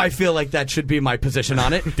 now I feel like that should be my position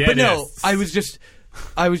on it. But no, I was just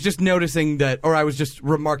noticing that, or I was just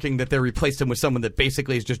remarking that they replaced him with someone that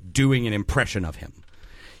basically is just doing an impression of him.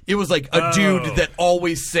 It was like a dude that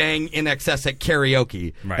always sang INXS at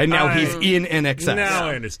karaoke, and now he's in INXS. Now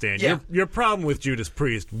I understand. Yeah. Your problem with Judas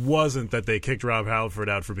Priest wasn't that they kicked Rob Halford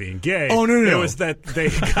out for being gay. Oh, no. It was that they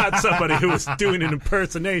got somebody who was doing an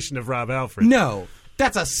impersonation of Rob Halford. No,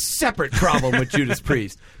 that's a separate problem with Judas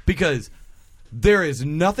Priest, because there is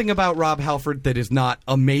nothing about Rob Halford that is not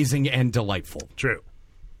amazing and delightful. True.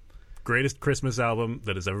 Greatest Christmas album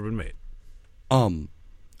that has ever been made.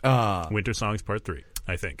 Winter Songs Part 3,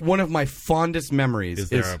 I think. One of my fondest memories Is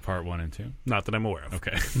there a part 1 and 2? Not that I'm aware of.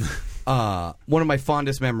 Okay. one of my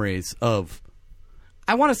fondest memories of,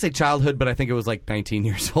 I want to say childhood, but I think it was like 19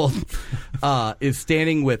 years old, is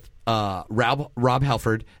standing with Rob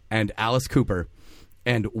Halford and Alice Cooper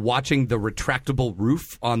and watching the retractable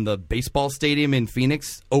roof on the baseball stadium in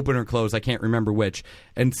Phoenix, open or close, I can't remember which,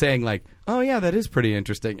 and saying like, oh yeah, that is pretty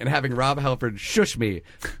interesting, and having Rob Halford shush me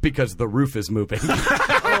because the roof is moving.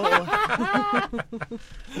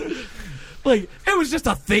 Like, it was just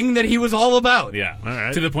a thing that he was all about. Yeah. All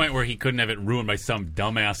right. To the point where he couldn't have it ruined by some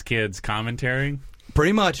dumbass kid's commentary.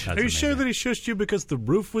 Pretty much. That's Are you amazing. sure that he shushed you because the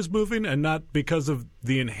roof was moving and not because of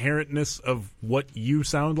the inherentness of what you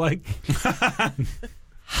sound like?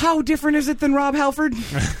 How different is it than Rob Halford?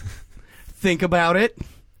 Think about it.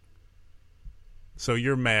 So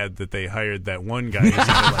you're mad that they hired that one guy who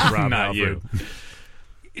sounded like Rob Not Halford.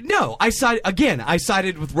 you. No, I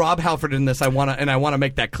sided with Rob Halford in this. I want to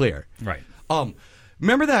make that clear. Right.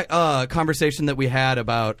 Remember that conversation that we had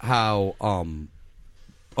about how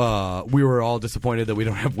we were all disappointed that we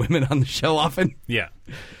don't have women on the show often? Yeah.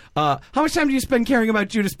 How much time do you spend caring about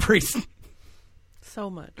Judas Priest? So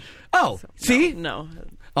much. Oh, see? No.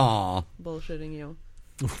 Aw. Bullshitting you.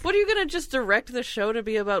 What are you going to just direct the show to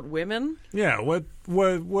be about women? Yeah, what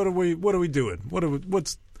are we doing?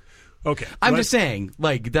 What's okay? I'm just saying,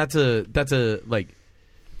 like, that's a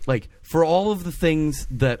like for all of the things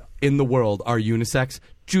that in the world are unisex,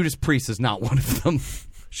 Judas Priest is not one of them.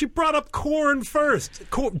 She brought up Korn first.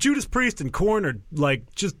 Judas Priest and Korn are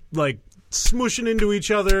just smushing into each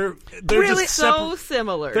other. They're Really? just So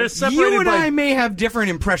similar. They're separated You and by I may have different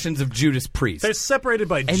impressions of Judas Priest. they're separated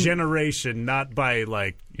by generation, not by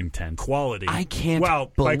Intent. quality. I can't by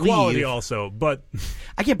believe- quality also, but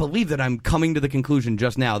I can't believe that I'm coming to the conclusion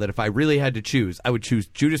just now that if I really had to choose, I would choose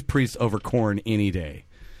Judas Priest over Korn any day.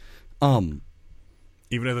 even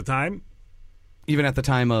at the time, Even at the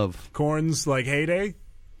time of, Korn's heyday.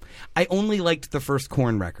 I only liked the first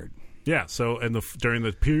Korn record. Yeah, so during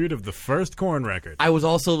the period of the first Korn record, I was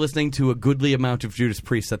also listening to a goodly amount of Judas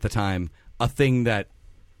Priest at the time, a thing that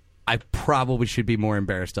I probably should be more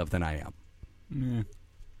embarrassed of than I am.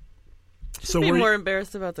 so be were more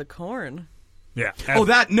embarrassed about the corn. yeah.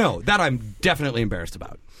 That I'm definitely embarrassed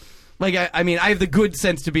about. I mean, I have the good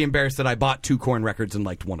sense to be embarrassed that I bought 2 Korn records and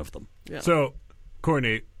liked one of them. Yeah. So,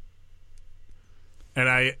 Courtney, and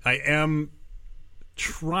I am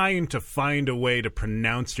trying to find a way to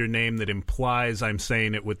pronounce your name that implies I'm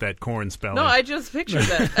saying it with that Korn spelling. No, I just pictured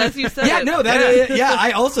that as you said Yeah, it. no,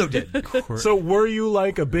 I also did. So were you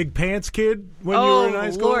like a big pants kid when you were in high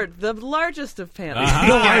school? Lord, the largest of pants. The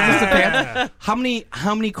largest of pants. How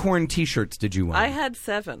many Korn T-shirts did you own? I had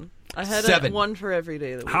 7. I had 7. one for every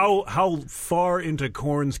day of the week. How far into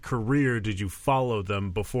Korn's career did you follow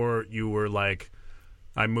them before you were like,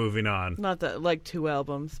 I'm moving on? Not that, like 2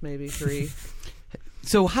 albums, maybe 3.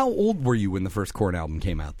 So how old were you when the first Korn album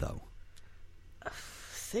came out, though?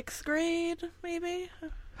 6th grade, maybe.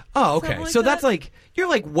 Oh, okay. Something like So that's that. like you're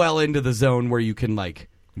like well into the zone where you can like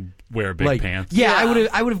Wear big like pants. Yeah, Yeah.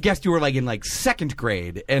 I would have guessed you were like in like 2nd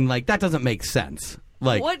grade, and like that doesn't make sense.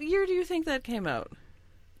 Like What year do you think that came out?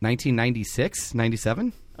 1996,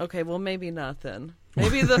 97. Okay, well, maybe not then.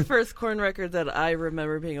 Maybe the first Korn record that I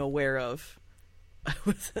remember being aware of, I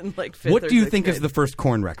was in like 5th What or do you 6th think grade. is the first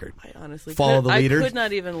Korn record? I honestly Follow the Leader? I could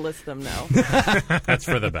not even list them now. That's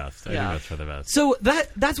for the best. I Yeah. think that's for the best. So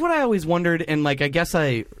that's what I always wondered, and like I guess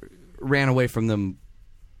I ran away from them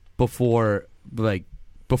before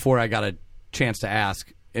I got a chance to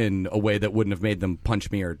ask in a way that wouldn't have made them punch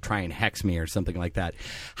me or try and hex me or something like that.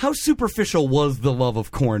 How superficial was the love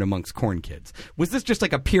of Korn amongst Korn kids? Was this just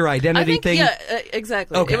like a pure I identity think, thing? yeah,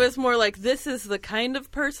 exactly. Okay. It was more like, this is the kind of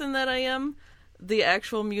person that I am. The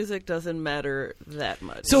actual music doesn't matter that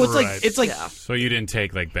much. So it's Right. like it's like Yeah. So you didn't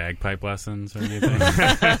take like bagpipe lessons or anything?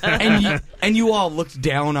 and you all looked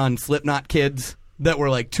down on Slipknot kids that were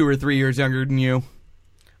like 2 or 3 years younger than you.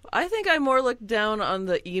 I think I more looked down on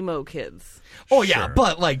the emo kids. Oh yeah, Sure.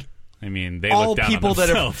 but like I mean, they all look down people on that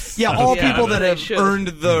have themselves. all Yeah, people that they have should. earned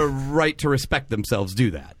the right to respect themselves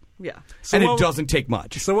do that. Yeah. So And it what- doesn't take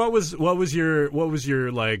much. So what was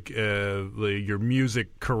your like your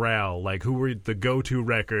music corral? Like, who were the go-to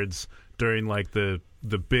records during like the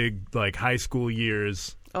big like high school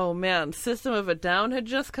years? Oh, man. System of a Down had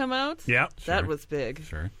just come out. Yeah, That Sure. was big.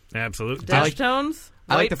 Sure. absolutely. Deftones.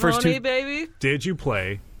 I like White the first Pony, two- baby. Did you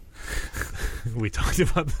play? We talked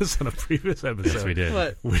about this on a previous episode. Yes, we did.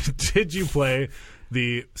 What? Did you play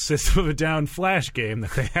the System of a Down Flash game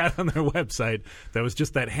that they had on their website? That was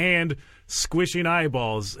just that hand squishing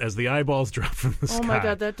eyeballs as the eyeballs drop from the sky. Oh, my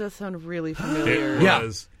God. That does sound really familiar. It Yeah.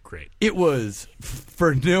 was great. It was,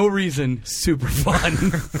 for no reason, super fun.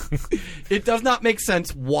 It does not make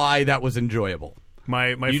sense why that was enjoyable. My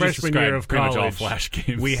You just freshman year described of pretty much college, all Flash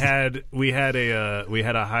games. we had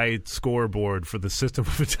a high scoreboard for the System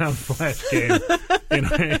of a Down Flash game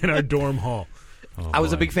in our dorm hall. I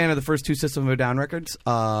was a big fan of the first 2 System of a Down records.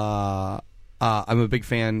 I'm a big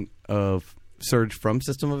fan of Surge from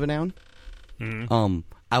System of a Down.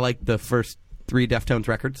 I like the first 3 Deftones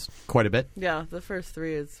records quite a bit. Yeah, the first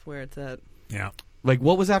 3 is where it's at. Yeah. Like,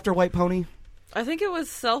 what was after White Pony? I think it was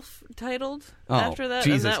self-titled Oh, after that,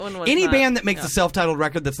 Jesus. and that one was Any not- band that makes yeah. a self-titled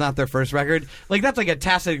record that's not their first record, like that's like a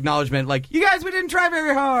tacit acknowledgement. Like, you guys, we didn't try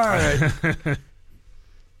very hard.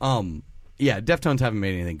 Yeah, Deftones haven't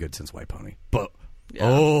made anything good since White Pony, but Yeah.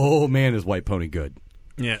 oh man, is White Pony good?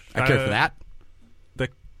 Yeah. I care for that.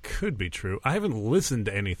 That could be true. I haven't listened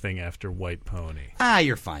to anything after White Pony.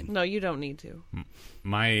 You're fine. No, you don't need to.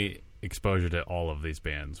 My exposure to all of these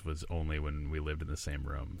bands was only when we lived in the same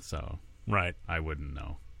room, so Right. I wouldn't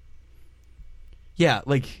know. Yeah,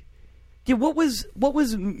 like, yeah. What was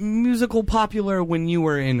musical popular when you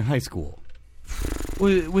were in high school?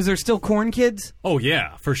 Was there still Korn kids? Oh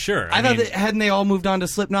yeah, for sure. I thought mean, that hadn't they all moved on to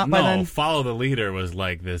Slipknot by no, then? Follow the Leader was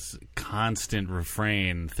like this constant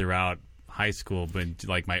refrain throughout high school, but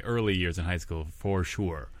like my early years in high school, for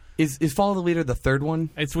sure. Is Follow the Leader the third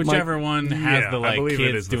one? It's whichever one has Yeah, the I like believe it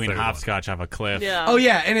kids is the doing third one. hopscotch off a cliff. Yeah. Oh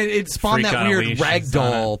yeah, and it spawned Freak that on a weird Leash is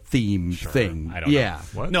on ragdoll theme thing. I don't know. Yeah.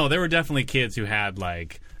 What? No, there were definitely kids who had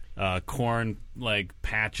like corn like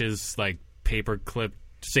patches, like paper clip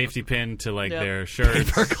safety pin to like Yep. their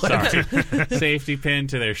shirts. Sorry, safety pin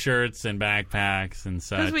to their shirts and backpacks and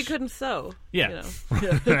such. Because we couldn't sew. Yeah. You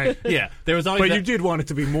know. Right. Yeah, there was always. But that- you did want it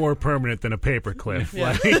to be more permanent than a paperclip. Yeah.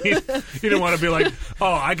 Like, you didn't want to be like,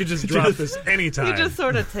 oh, I could just drop this anytime. We just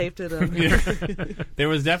sort of taped it on. There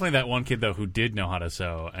was definitely that one kid though who did know how to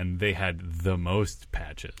sew, and they had the most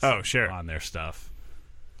patches. Oh, sure. on their stuff.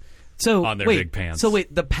 So On their wait, big pants. So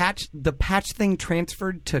wait, the patch thing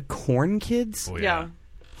transferred to Korn kids? Oh, Yeah.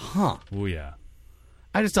 Huh. Oh yeah.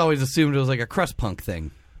 I just always assumed it was like a crust punk thing.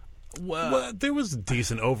 Well, there was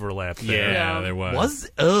decent overlap there. Yeah, Yeah. there was.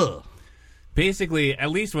 Ugh. Basically, at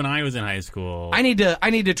least when I was in high school, I need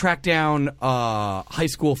to track down high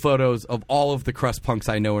school photos of all of the crust punks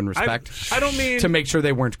I know and respect I don't mean to make sure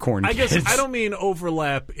they weren't Korn I kids. guess I don't mean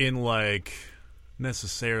overlap in like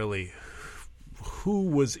necessarily who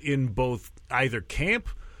was in both either camp,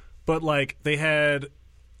 but like they had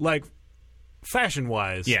like fashion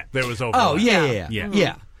wise, there was overlap. Oh yeah.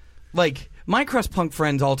 Yeah. Like my crust punk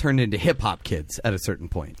friends all turned into hip hop kids at a certain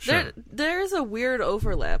point. There's a weird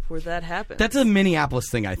overlap where that happens. That's a Minneapolis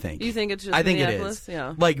thing, I think. You think it's just I think Minneapolis? it is.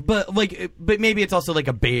 Yeah. But maybe it's also like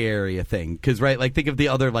a Bay Area thing, because right, like think of the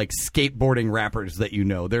other like skateboarding rappers that you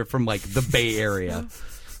know. They're from like the Bay Area.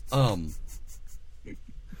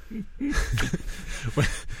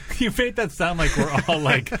 You made that sound like we're all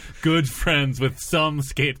like good friends with some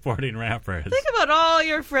skateboarding rappers. Think about all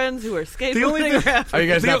your friends who are skateboarding rappers. Are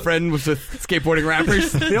you guys not friends with skateboarding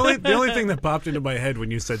rappers? The only thing that popped into my head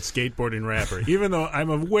when you said skateboarding rapper, even though I'm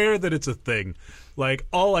aware that it's a thing, like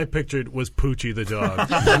all I pictured was Poochie the dog.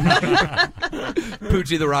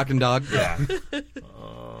 Poochie the rockin' dog. Yeah.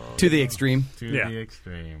 To the extreme. To the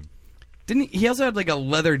extreme. Didn't he also had like a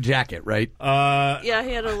leather jacket, right? Yeah,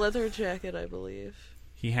 he had a leather jacket, I believe.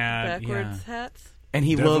 He had Backwards hats. And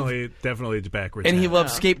he definitely backwards. And he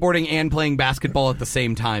loved skateboarding and playing basketball at the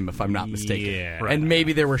same time, if I'm not mistaken. Yeah. Right. And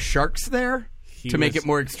maybe there were sharks there to make it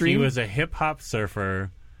more extreme. He was a hip hop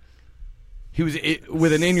surfer. He was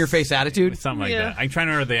with an in-your-face attitude? Something like that. I'm trying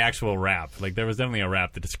to remember the actual rap. Like, there was definitely a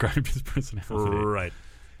rap that described his personality. Right.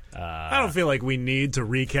 I don't feel like we need to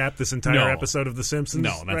recap this entire epised of The Simpsons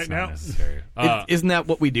no, that's right not now. Necessary. Isn't that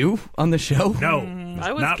what we do on the show? No.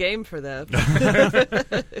 I was game for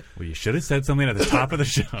that. Well, you should have said something at the top of the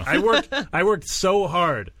show. I worked so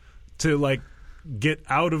hard to like get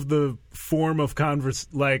out of the form of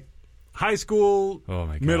like high school,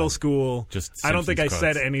 middle school. Just I don't think I Simpsons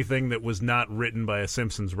said quotes. anything that was not written by a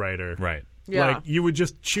Simpsons writer. Right. Yeah. Like you would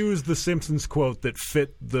just choose the Simpsons quote that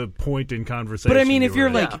fit the point in conversation. But I mean, if you're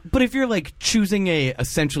in. if you're like choosing a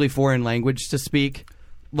essentially foreign language to speak,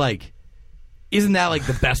 like, isn't that like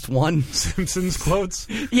the best one? Simpsons quotes,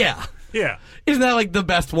 Yeah. yeah. Isn't that like the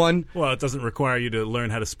best one? Well, it doesn't require you to learn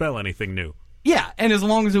how to spell anything new. Yeah, and as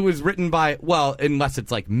long as it was written by, well, unless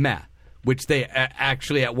it's like meh, which they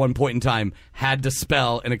actually at one point in time had to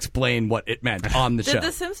spell and explain what it meant on the show. Did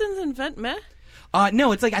The Simpsons invent meh?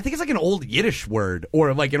 No, it's like I think it's like an old Yiddish word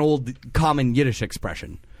or like an old common Yiddish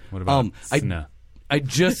expression. What about sna? I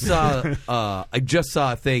just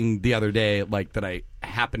saw a thing the other day like that I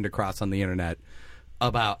happened across on the internet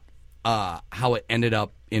about how it ended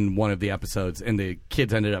up in one of the episodes, and the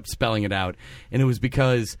kids ended up spelling it out, and it was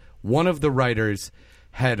because one of the writers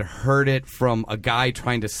had heard it from a guy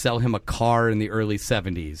trying to sell him a car in the early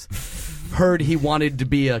 70s. Heard he wanted to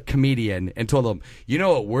be a comedian and told him, you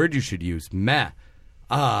know what word you should use? Meh.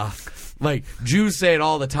 Like, Jews say it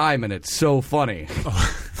all the time and it's so funny.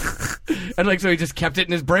 And like, so he just kept it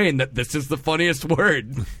in his brain that this is the funniest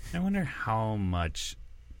word. I wonder how much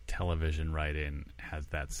television writing has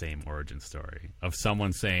that same origin story of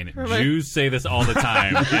someone saying, Jews say this all the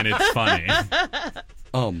time and it's funny.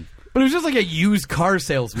 But it was just like a used car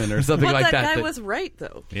salesman or something But like that that. guy was right,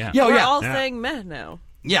 though. Yeah. Yeah, We're yeah. all Yeah. saying meh now.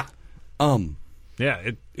 Yeah.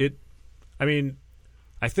 Yeah, I mean,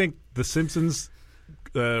 I think The Simpsons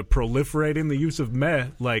proliferating the use of meh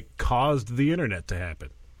like caused the internet to happen.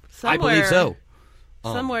 I believe so.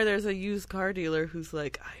 Somewhere there's a used car dealer who's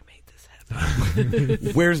like, I made this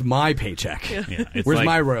happen. Where's my paycheck? Yeah, it's Where's like,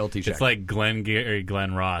 my royalty check? It's like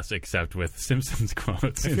Glenn Ross, except with Simpsons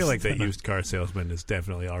quotes. I feel like that used car salesman is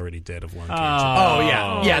definitely already dead of lung cancer. Oh,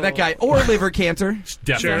 yeah. Yeah, that guy. Or liver cancer.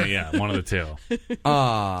 Definitely, yeah, one of the two.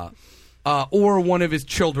 Or one of his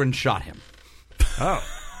children shot him. Oh,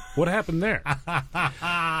 what happened there?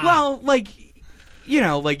 Well, like, you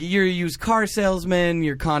know, like you're a used car salesman.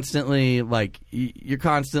 You're constantly like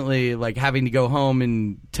having to go home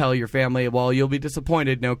and tell your family, well, you'll be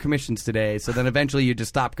disappointed, no commissions today. So then eventually you just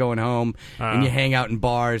stop going home and you hang out in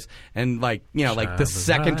bars and like, you know, like the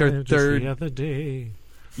second or third. The other day.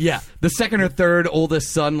 Yeah, the second or third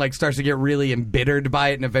oldest son like starts to get really embittered by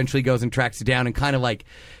it and eventually goes and tracks it down and kind of like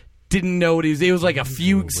didn't know what he was. It was like a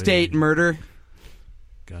fugue state murder.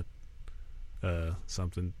 Got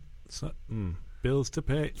something. Bills to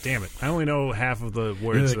pay. Damn it! I only know half of the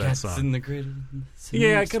words of that Cats song. in the cradle.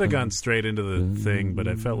 Yeah, I could have gone straight into the thing, but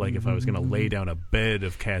I felt like if I was going to lay down a bed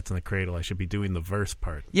of Cats in the Cradle, I should be doing the verse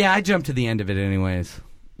part. Yeah, I jumped to the end of it anyways.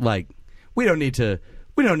 Like, we don't need to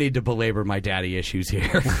belabor my daddy issues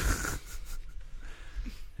here.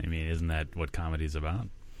 I mean, isn't that what comedy's about?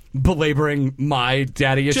 Belaboring my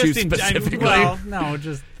daddy issues specifically. Well, no,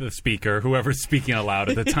 just the speaker, whoever's speaking aloud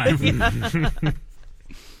at the time.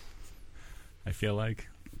 I feel like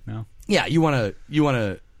no. Yeah, you want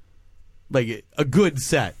to like a good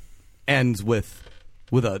set ends with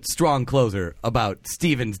a strong closer about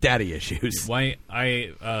Steven's daddy issues. Why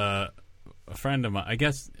I a friend of mine, I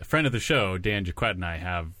guess a friend of the show, Dan Jaquette, and I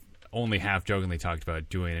have only half jokingly talked about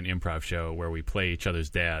doing an improv show where we play each other's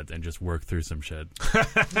dads and just work through some shit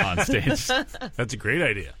on stage. That's a great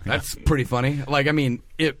idea. That's pretty funny. Like, I mean,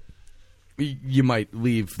 you might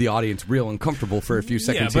leave the audience real uncomfortable for a few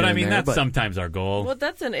seconds. Yeah, but here I mean, and there, that's sometimes our goal. Well,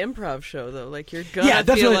 that's an improv show, though. Like, you're gonna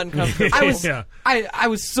feel uncomfortable. I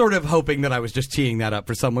was sort of hoping that I was just teeing that up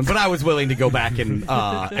for someone, but I was willing to go back and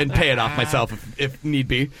pay it off myself if need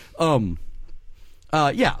be.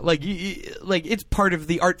 Yeah, like it's part of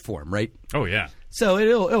the art form, right? Oh yeah. So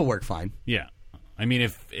it'll work fine. Yeah, I mean,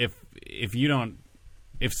 if you don't,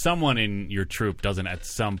 if someone in your troupe doesn't at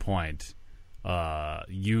some point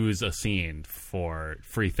use a scene for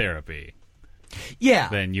free therapy, yeah,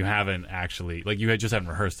 then you haven't actually, like, you just haven't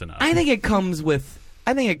rehearsed enough. I think it comes with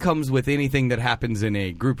anything that happens in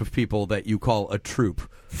a group of people that you call a troupe.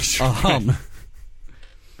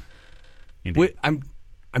 Indeed.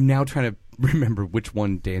 I'm now trying to remember which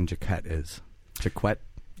one Dan Jaquette is. Jaquette.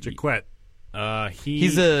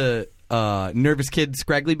 He's a nervous kid,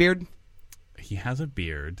 scraggly beard. He has a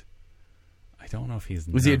beard. I don't know if he's.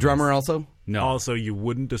 Was he a drummer also? No. Also, you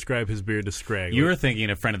wouldn't describe his beard as scraggly. You were thinking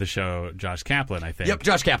a friend of the show, Josh Kaplan, I think. Yep,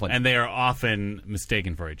 Josh Kaplan. And they are often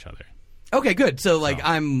mistaken for each other. Okay, good. So, like,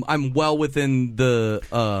 I'm well within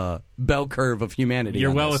the bell curve of humanity.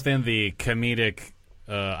 You're on well this. within the comedic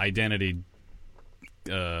identity.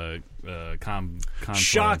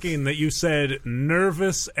 Shocking that you said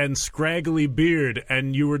nervous and scraggly beard,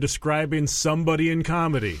 and you were describing somebody in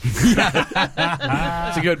comedy.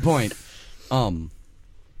 That's a good point.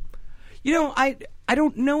 You know, I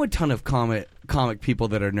don't know a ton of comic people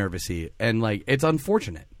that are nervousy, and like it's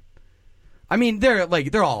unfortunate. I mean, they're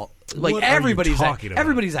all like What are you everybody's talking about?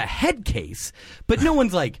 everybody's a head case, but no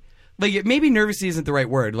one's like maybe nervousy isn't the right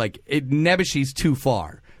word. Like nebbishy's too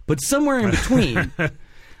far, but somewhere in between,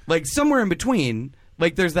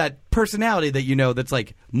 like there's that personality that you know that's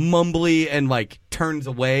like mumbly and like turns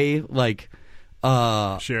away like.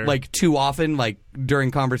 Sure. Like too often, like during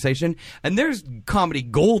conversation, and there's comedy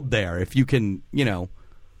gold there if you can, you know,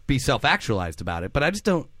 be self-actualized about it. But I just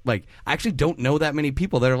don't I actually don't know that many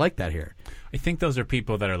people that are like that here. I think those are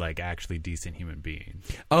people that are like actually decent human beings.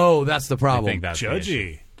 Oh, that's the problem. I think that's the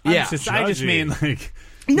issue. Judgy. Yeah. I just mean like.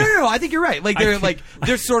 No, I think you're right. Like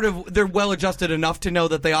they're well adjusted enough to know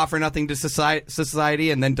that they offer nothing to society,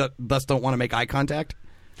 and then thus don't want to make eye contact.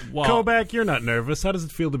 Well, Kobach, you're not nervous. How does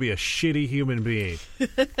it feel to be a shitty human being?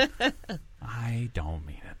 I don't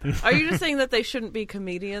mean it. Are you just saying that they shouldn't be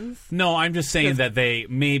comedians? No, I'm just saying that they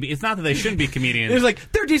maybe. It's not that they shouldn't be comedians. It's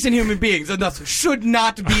like they're decent human beings and thus should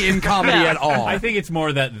not be in comedy at all. I think it's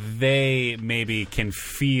more that they maybe can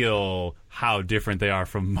feel how different they are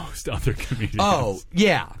from most other comedians. Oh,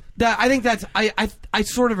 yeah. I think that's I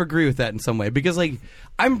sort of agree with that in some way because like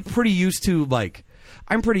I'm pretty used to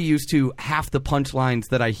half the punchlines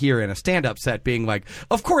that I hear in a stand-up set being like,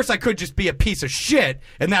 of course I could just be a piece of shit,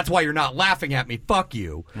 and that's why you're not laughing at me. Fuck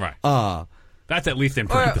you. Right. That's at least in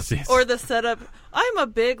parentheses. Or the setup, I'm a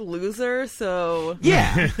big loser, so...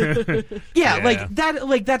 Yeah. yeah, Yeah.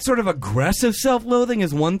 like that sort of aggressive self-loathing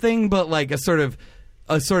is one thing, but like a sort of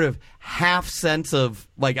half sense of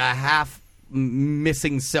like a half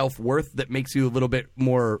missing self-worth that makes you a little bit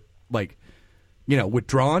more like, you know,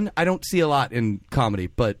 withdrawn. I don't see a lot in comedy,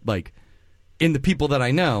 but like in the people that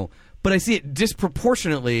I know, but I see it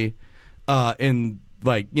disproportionately in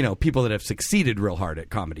like, you know, people that have succeeded real hard at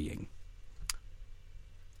comedying.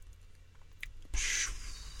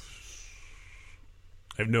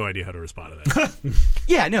 I have no idea how to respond to that.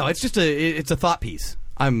 Yeah, no, it's just it's a thought piece.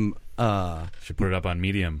 I'm Should put it up on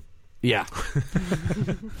Medium. yeah.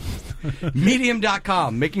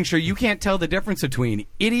 Medium.com, making sure you can't tell the difference between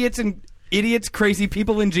idiots, crazy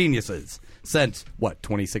people, and geniuses. Since, what,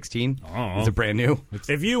 2016? Oh. Is it brand new?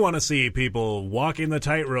 If you want to see people walking the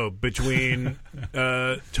tightrope between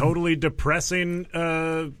totally depressing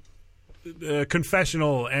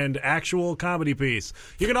confessional and actual comedy piece,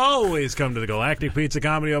 you can always come to the Galactic Pizza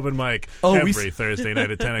Comedy Open Mic every Thursday night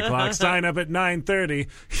at 10 o'clock. Sign up at 9:30.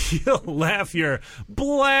 You'll laugh your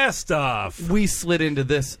blast off. We slid into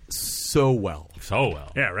this so well. So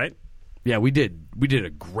well. Yeah, right? Yeah, we did. We did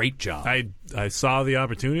a great job. I saw the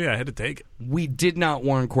opportunity. I had to take it. We did not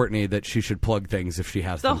warn Courtney that she should plug things if she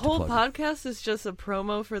has The them whole to plug. podcast is just a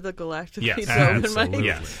promo for the Galactic Yes, Pizza Open Mic. absolutely.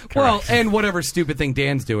 Yes. Well, and whatever stupid thing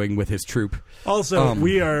Dan's doing with his troupe. Also,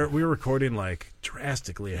 we're recording like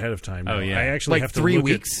drastically ahead of time now. Oh, yeah. I actually Like have to 3 look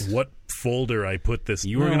weeks? at what folder I put this.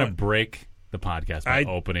 You were No, going to break the podcast by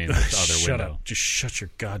opening this other shut window. up. Just shut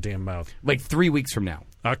your goddamn mouth. Like 3 weeks from now.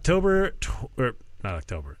 Not October.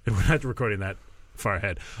 We're not recording that far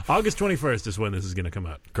ahead. August 21st is when this is going to come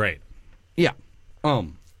out. Great. Yeah.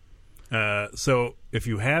 So if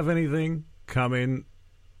you have anything coming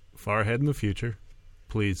far ahead in the future,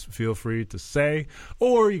 please feel free to say,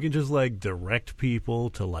 or you can just like direct people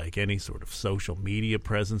to like any sort of social media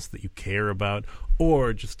presence that you care about,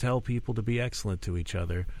 or just tell people to be excellent to each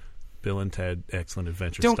other. Bill and Ted, Excellent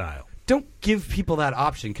Adventure style. Don't give people that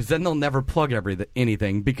option, because then they'll never plug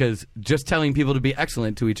anything, because just telling people to be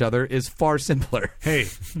excellent to each other is far simpler. Hey,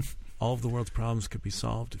 all of the world's problems could be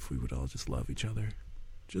solved if we would all just love each other.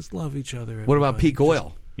 Just love each other. What about everybody. peak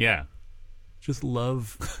oil? Yeah. Just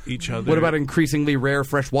love each other. What about increasingly rare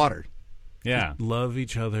fresh water? Yeah. Love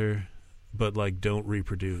each other, but like don't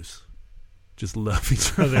reproduce. Just love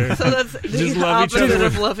each other. So that's Just the love each opposite other.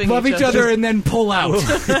 of loving Love each other and then pull out.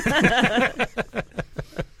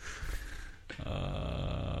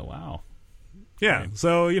 Wow. Yeah.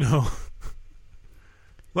 So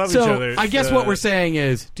love each So other. I guess what we're saying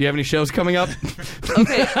is, do you have any shows coming up?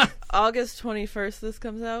 Okay, August 21st this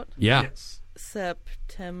comes out. Yeah. Yes.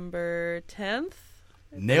 September 10th.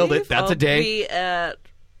 Nailed it. That's I'll a day. Be at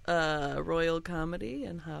Royal Comedy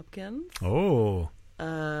in Hopkins. Oh.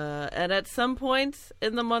 And at some point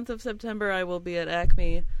in the month of September, I will be at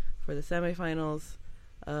Acme for the semifinals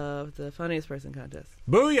of the Funniest Person contest.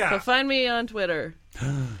 Booyah! So find me on Twitter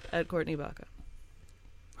at Courtney Baca.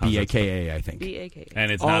 BAKA, I think. BAK.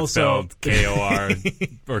 And it's not Also- spelled KOR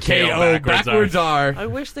or KO KO backwards are. I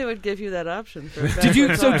wish they would give you that option. For Did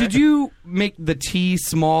you make the T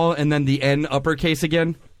small and then the N uppercase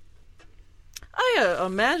again? I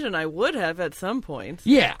imagine I would have at some point.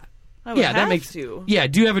 Yeah. I would Yeah, have that makes to. Yeah,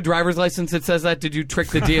 do you have a driver's license that says that? Did you trick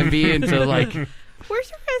the DMV into like Where's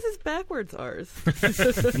your guys' backwards R's?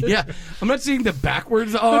 Yeah, I'm not seeing the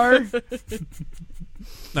backwards R.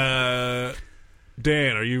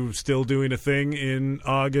 Dan, are you still doing a thing in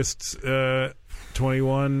August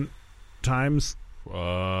 21 times?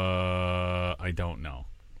 I don't know.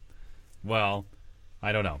 Well,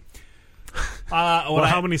 I don't know.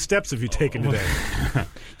 How many steps have you taken today?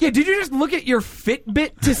 Yeah, did you just look at your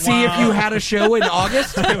Fitbit to see if you had a show in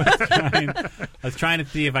August? I was trying to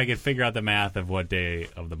see if I could figure out the math of what day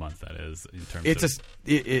of the month that is in terms of...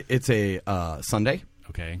 It's a Sunday.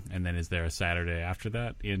 Okay, and then is there a Saturday after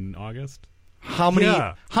that in August? How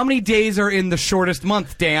many days are in the shortest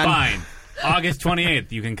month, Dan? Fine. August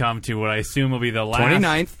 28th, you can come to what I assume will be the last...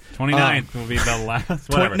 29th. 29th will be the last...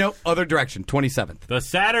 Whatever. No, other direction. 27th. The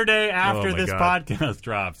Saturday after Oh, my this God. podcast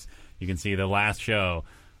drops, you can see the last show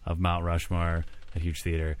of Mount Rushmore at Huge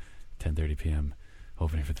Theater, 10:30 p.m.,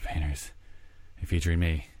 opening for the Painters, and featuring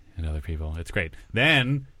me and other people. It's great.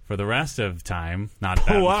 Then, for the rest of time, not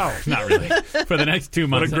that, wow. not really. For the next 2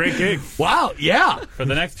 What months. a great gig. Wow, yeah. For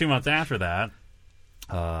the next 2 months after that,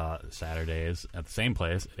 Saturdays at the same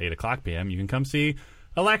place at 8 o'clock p.m., you can come see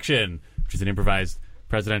Election, which is an improvised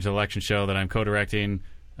presidential election show that I'm co-directing,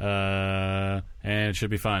 and it should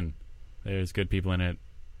be fun. There's good people in it.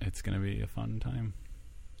 It's going to be a fun time.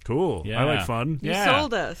 Cool. Yeah. I like fun. You Yeah.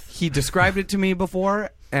 sold us. He described it to me before,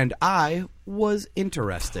 and I was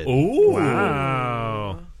interested. Ooh.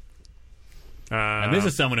 Wow. And this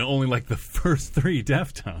is someone who only liked the first 3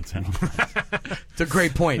 Deftones albums. It's a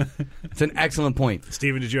great point. It's an excellent point.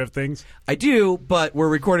 Steven, did you have things? I do, but we're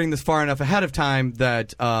recording this far enough ahead of time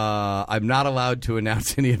that I'm not allowed to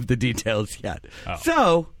announce any of the details yet. Oh.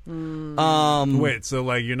 So, Wait, so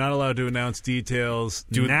like you're not allowed to announce details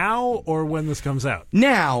now or when this comes out?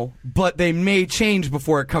 now, but they may change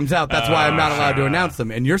before it comes out. That's why I'm not allowed to announce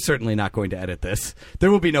them. And you're certainly not going to edit this.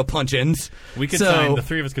 There will be no punch-ins. We could sign, the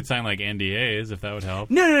 3 of us could sign like NDAs if that would help.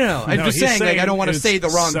 No. I'm No, just he's saying, like, I don't want to it's say the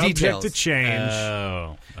wrong subject details. to change.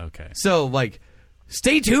 Oh, okay. So, like,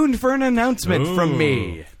 stay tuned for an announcement from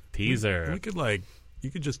me. Teaser. We could you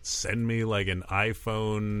could just send me like an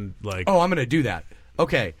iPhone Oh, I'm going to do that.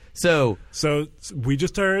 Okay, so So we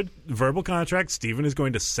just heard verbal contract. Steven is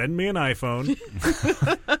going to send me an iPhone.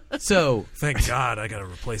 Thank God I got to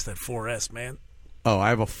replace that 4S, man. Oh, I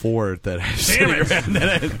have a 4 that I have Damn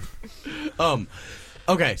sitting around.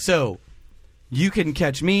 Okay, so you can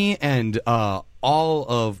catch me and all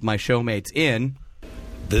of my showmates in.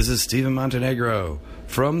 This is Steven Montenegro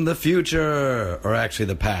from the future, or actually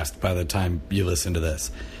the past by the time you listen to this.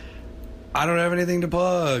 I don't have anything to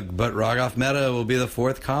plug, but Rogoff Meta will be the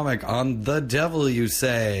 4th comic on The Devil You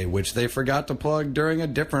Say, which they forgot to plug during a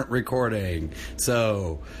different recording.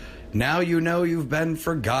 So, now you know you've been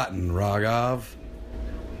forgotten, Rogoff.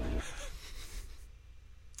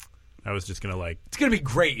 I was just gonna It's going to be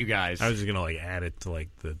great, you guys. I was just gonna add it to like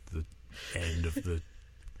the end of the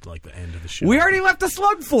the end of the show. We already left a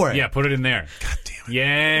slug for it. Yeah, put it in there. God damn it.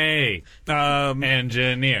 Yay. Um,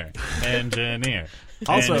 Engineer.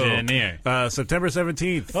 Also, Engineer. September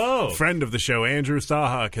 17th, Oh. friend of the show, Andrew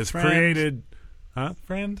Stahak, has created...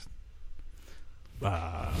 Friend.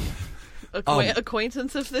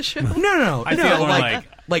 Acquaintance of the show. No, I feel more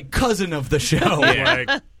like cousin of the show. like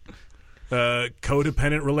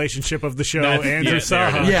codependent relationship of the show, Andrew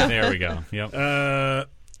Stahak. Yeah. There we go. Yep.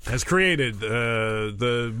 Has created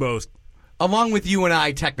the most... Along with you and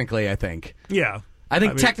I, technically, I think. Yeah. I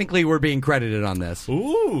think mean- technically we're being credited on this.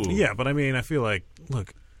 Ooh. Yeah, but I mean, I feel like,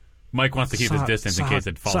 look... Mike wants to keep his distance in case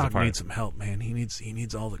it falls apart. needs some help, man. He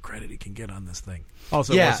needs all the credit he can get on this thing.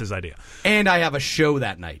 Also, Yeah. what's his idea? And I have a show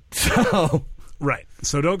that night. So Right.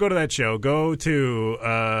 So don't go to that show. Go to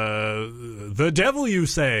The Devil You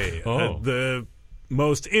Say. Oh. The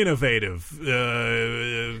most innovative.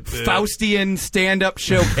 Faustian stand-up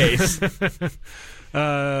showcase.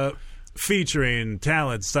 Featuring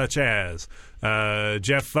talents such as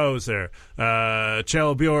Jeff Foser,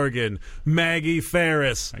 Chell Bjorgen, Maggie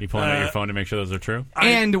Ferris. Are you pulling out your phone to make sure those are true?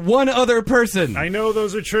 and one other person. I know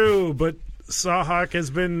those are true, but Sawhawk has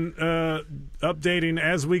been updating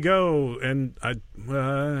as we go, and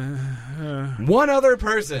One other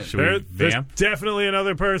person. Should we there's vamp? definitely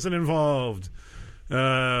another person involved.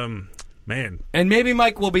 Man. And maybe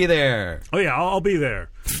Mike will be there. Oh yeah, I'll be there.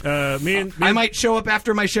 Me I might show up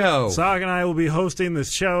after my show. Sawhawk and I will be hosting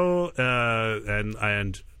this show,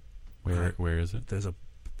 and Where is it? there's a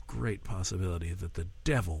great possibility that the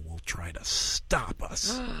devil will try to stop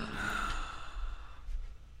us.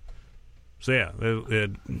 So yeah,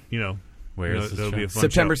 Where is this there'll be show? a fun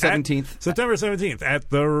September show. 17th. September 17th at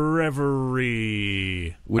the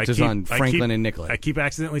Reverie, Which is on Franklin and Nicollet. I keep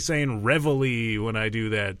accidentally saying Reveille when I do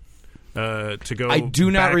that. To go, I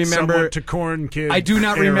do not back remember- somewhat to Corn Kid. I do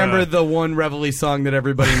not era. remember the one Reveille song that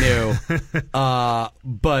everybody knew.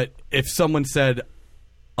 But if someone said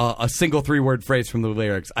a single 3-word phrase from the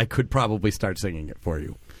lyrics, I could probably start singing it for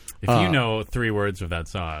you. If you know 3 words of that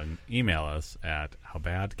song, email us at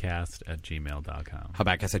howbadcast@gmail.com.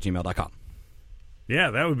 Howbadcast@gmail.com.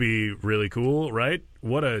 Yeah, that would be really cool, right?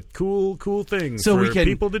 What a cool thing So for we can-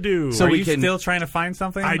 people to do. so Are we you can- still trying to find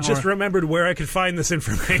something? I just or- remembered where I could find this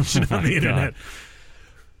information on the internet.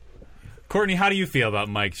 Courtney, how do you feel about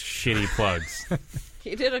Mike's shitty plugs?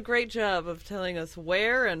 He did a great job of telling us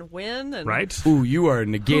where and when. And Right? Ooh, you are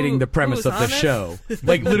negating the premise who's of the on it? show.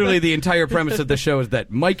 Like, literally, the entire premise of the show is that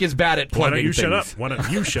Mike is bad at Why plugging don't you shut up? things. Why don't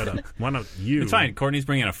you shut up? Why don't you? It's fine. Courtney's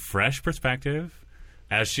bringing a fresh perspective,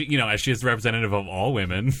 as she is the representative of all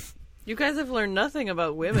women. You guys have learned nothing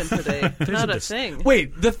about women today. Not a thing.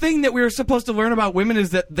 Wait, the thing that we were supposed to learn about women is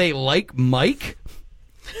that they like Mike?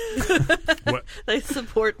 What? They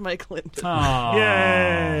support Mike Clinton. Aww.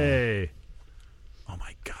 Yay! Oh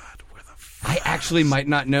my God, where the? I actually might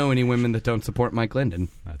not know any women that don't support Mike Linden.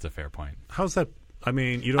 That's a fair point. How's that? I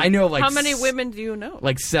mean, you don't. I know like How many women do you know?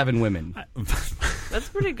 Like 7 women. That's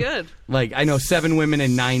pretty good. Like I know 7 women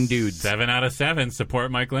and 9 dudes. 7 out of 7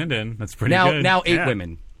 support Mike Linden. That's pretty Now good. now 8 Yeah.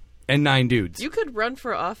 women and 9 dudes. You could run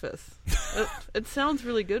for office. It sounds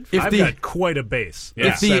really good for If you. I've the- got quite a base.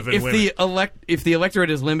 Yeah. If the 7 if women. the electorate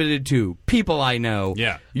is limited to people I know,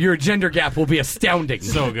 Yeah. your gender gap will be astounding.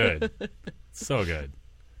 So good. So good.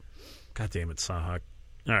 God damn it, Sawhawk.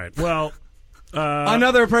 All right. Well,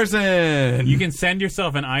 Another person. You can send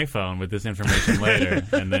yourself an iPhone with this information later,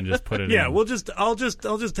 and then just put it yeah. in. I'll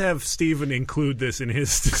just have Steven include this in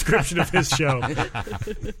his description of his show.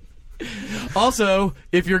 Also,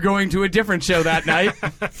 if you're going to a different show that night,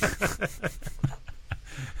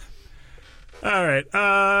 All right.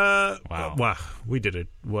 Wow. Wow. We did it.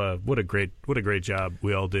 What a great job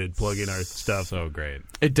we all did plugging our stuff. So great.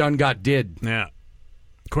 it done got did. Yeah.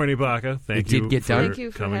 Courtney Baca, thank It you. did get for done. Thank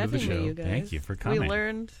you for coming to the having show. me, you guys. Thank you for We coming.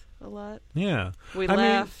 learned a lot. Yeah. We I mean,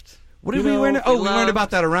 laughed. What did You we know, learn? Oh, we we learned loved-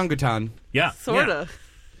 about that orangutan. Yeah. Sorta.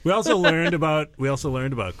 we also learned about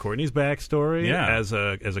Courtney's backstory Yeah. as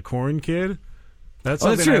a corn kid. That's Oh,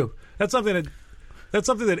 that's something true. That's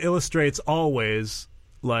something that illustrates always,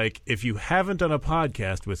 like, if you haven't done a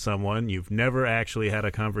podcast with someone, you've never actually had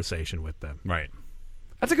a conversation with them. Right.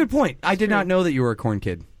 That's a good point. I did not know that you were a corn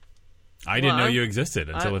kid. I didn't know Well, you existed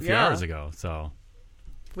until a few yeah. hours ago. So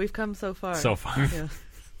We've come so far. far.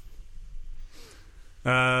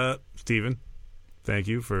 Yeah. Steven, thank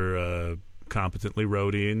you for competently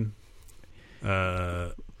roadieing.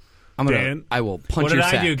 Dan? I will punch What did your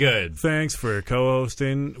I sack. do good? Thanks for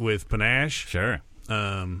co-hosting with Panache. Sure.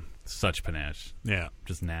 Um, Such panache. yeah,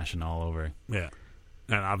 Just gnashing all over. yeah,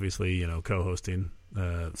 and obviously, co-hosting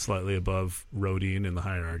slightly above roadieing in the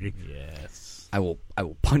hierarchy. Yes. I will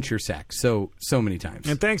punch your sack so many times.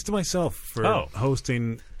 And thanks to myself for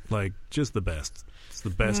hosting, like, just the best. It's the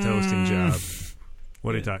best hosting job.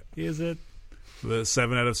 What are you talking? Is it? The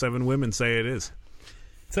 7 out of 7 women say it is.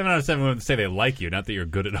 7 out of 7 women say they like you, not that you're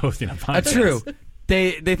good at hosting a podcast. That's true.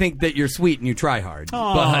 They think that you're sweet and you try hard. But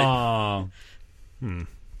Aw. I want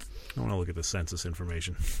to look at the census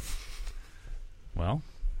information. Well,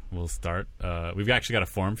 we'll start. We've actually got a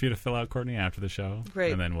form for you to fill out, Courtney, after the show.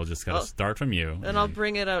 Great. And then we'll just gotta start from you. And I'll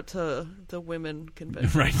bring it out to the women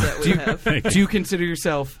convention Right. that we have. do you consider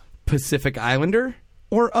yourself Pacific Islander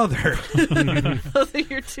or other? Those are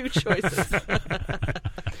your two choices.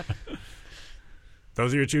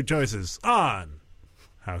 Those are your 2 choices. On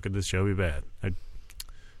How Could This Show Be Bad? I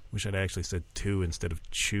wish I'd actually said 2 instead of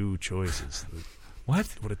chew choices. What?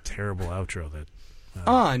 What a terrible outro that.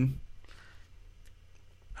 On.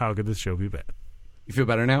 How could this show be bad? You feel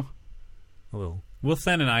better now? A little. We'll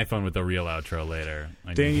send an iPhone with the real outro later.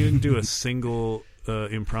 Dan, you didn't do a single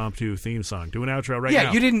impromptu theme song. Do an outro right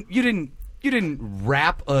now. Yeah, you didn't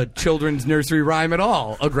rap a children's nursery rhyme at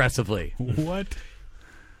all aggressively. What?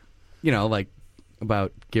 You know, like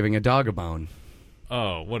about giving a dog a bone.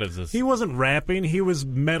 Oh, what is this? He wasn't rapping. He was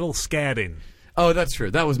metal scatting. Oh, that's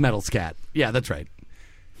true. That was Metal Scat. Yeah, that's right.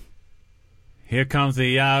 Here comes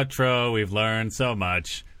the outro. We've learned so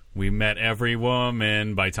much. We met every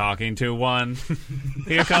woman by talking to one.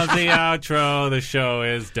 Here comes the outro. The show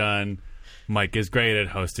is done. Mike is great at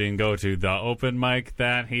hosting. Go to the open mic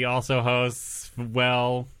that he also hosts.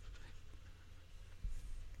 Well,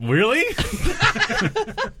 really?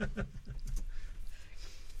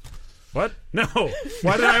 What? No.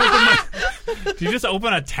 Why did I open my... Did you just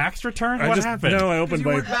open a tax return? What happened? No, I opened you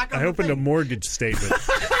weren't back on I the opened a thing. mortgage statement.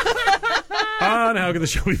 On How Could the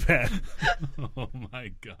Show Be Bad? Oh,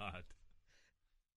 my God.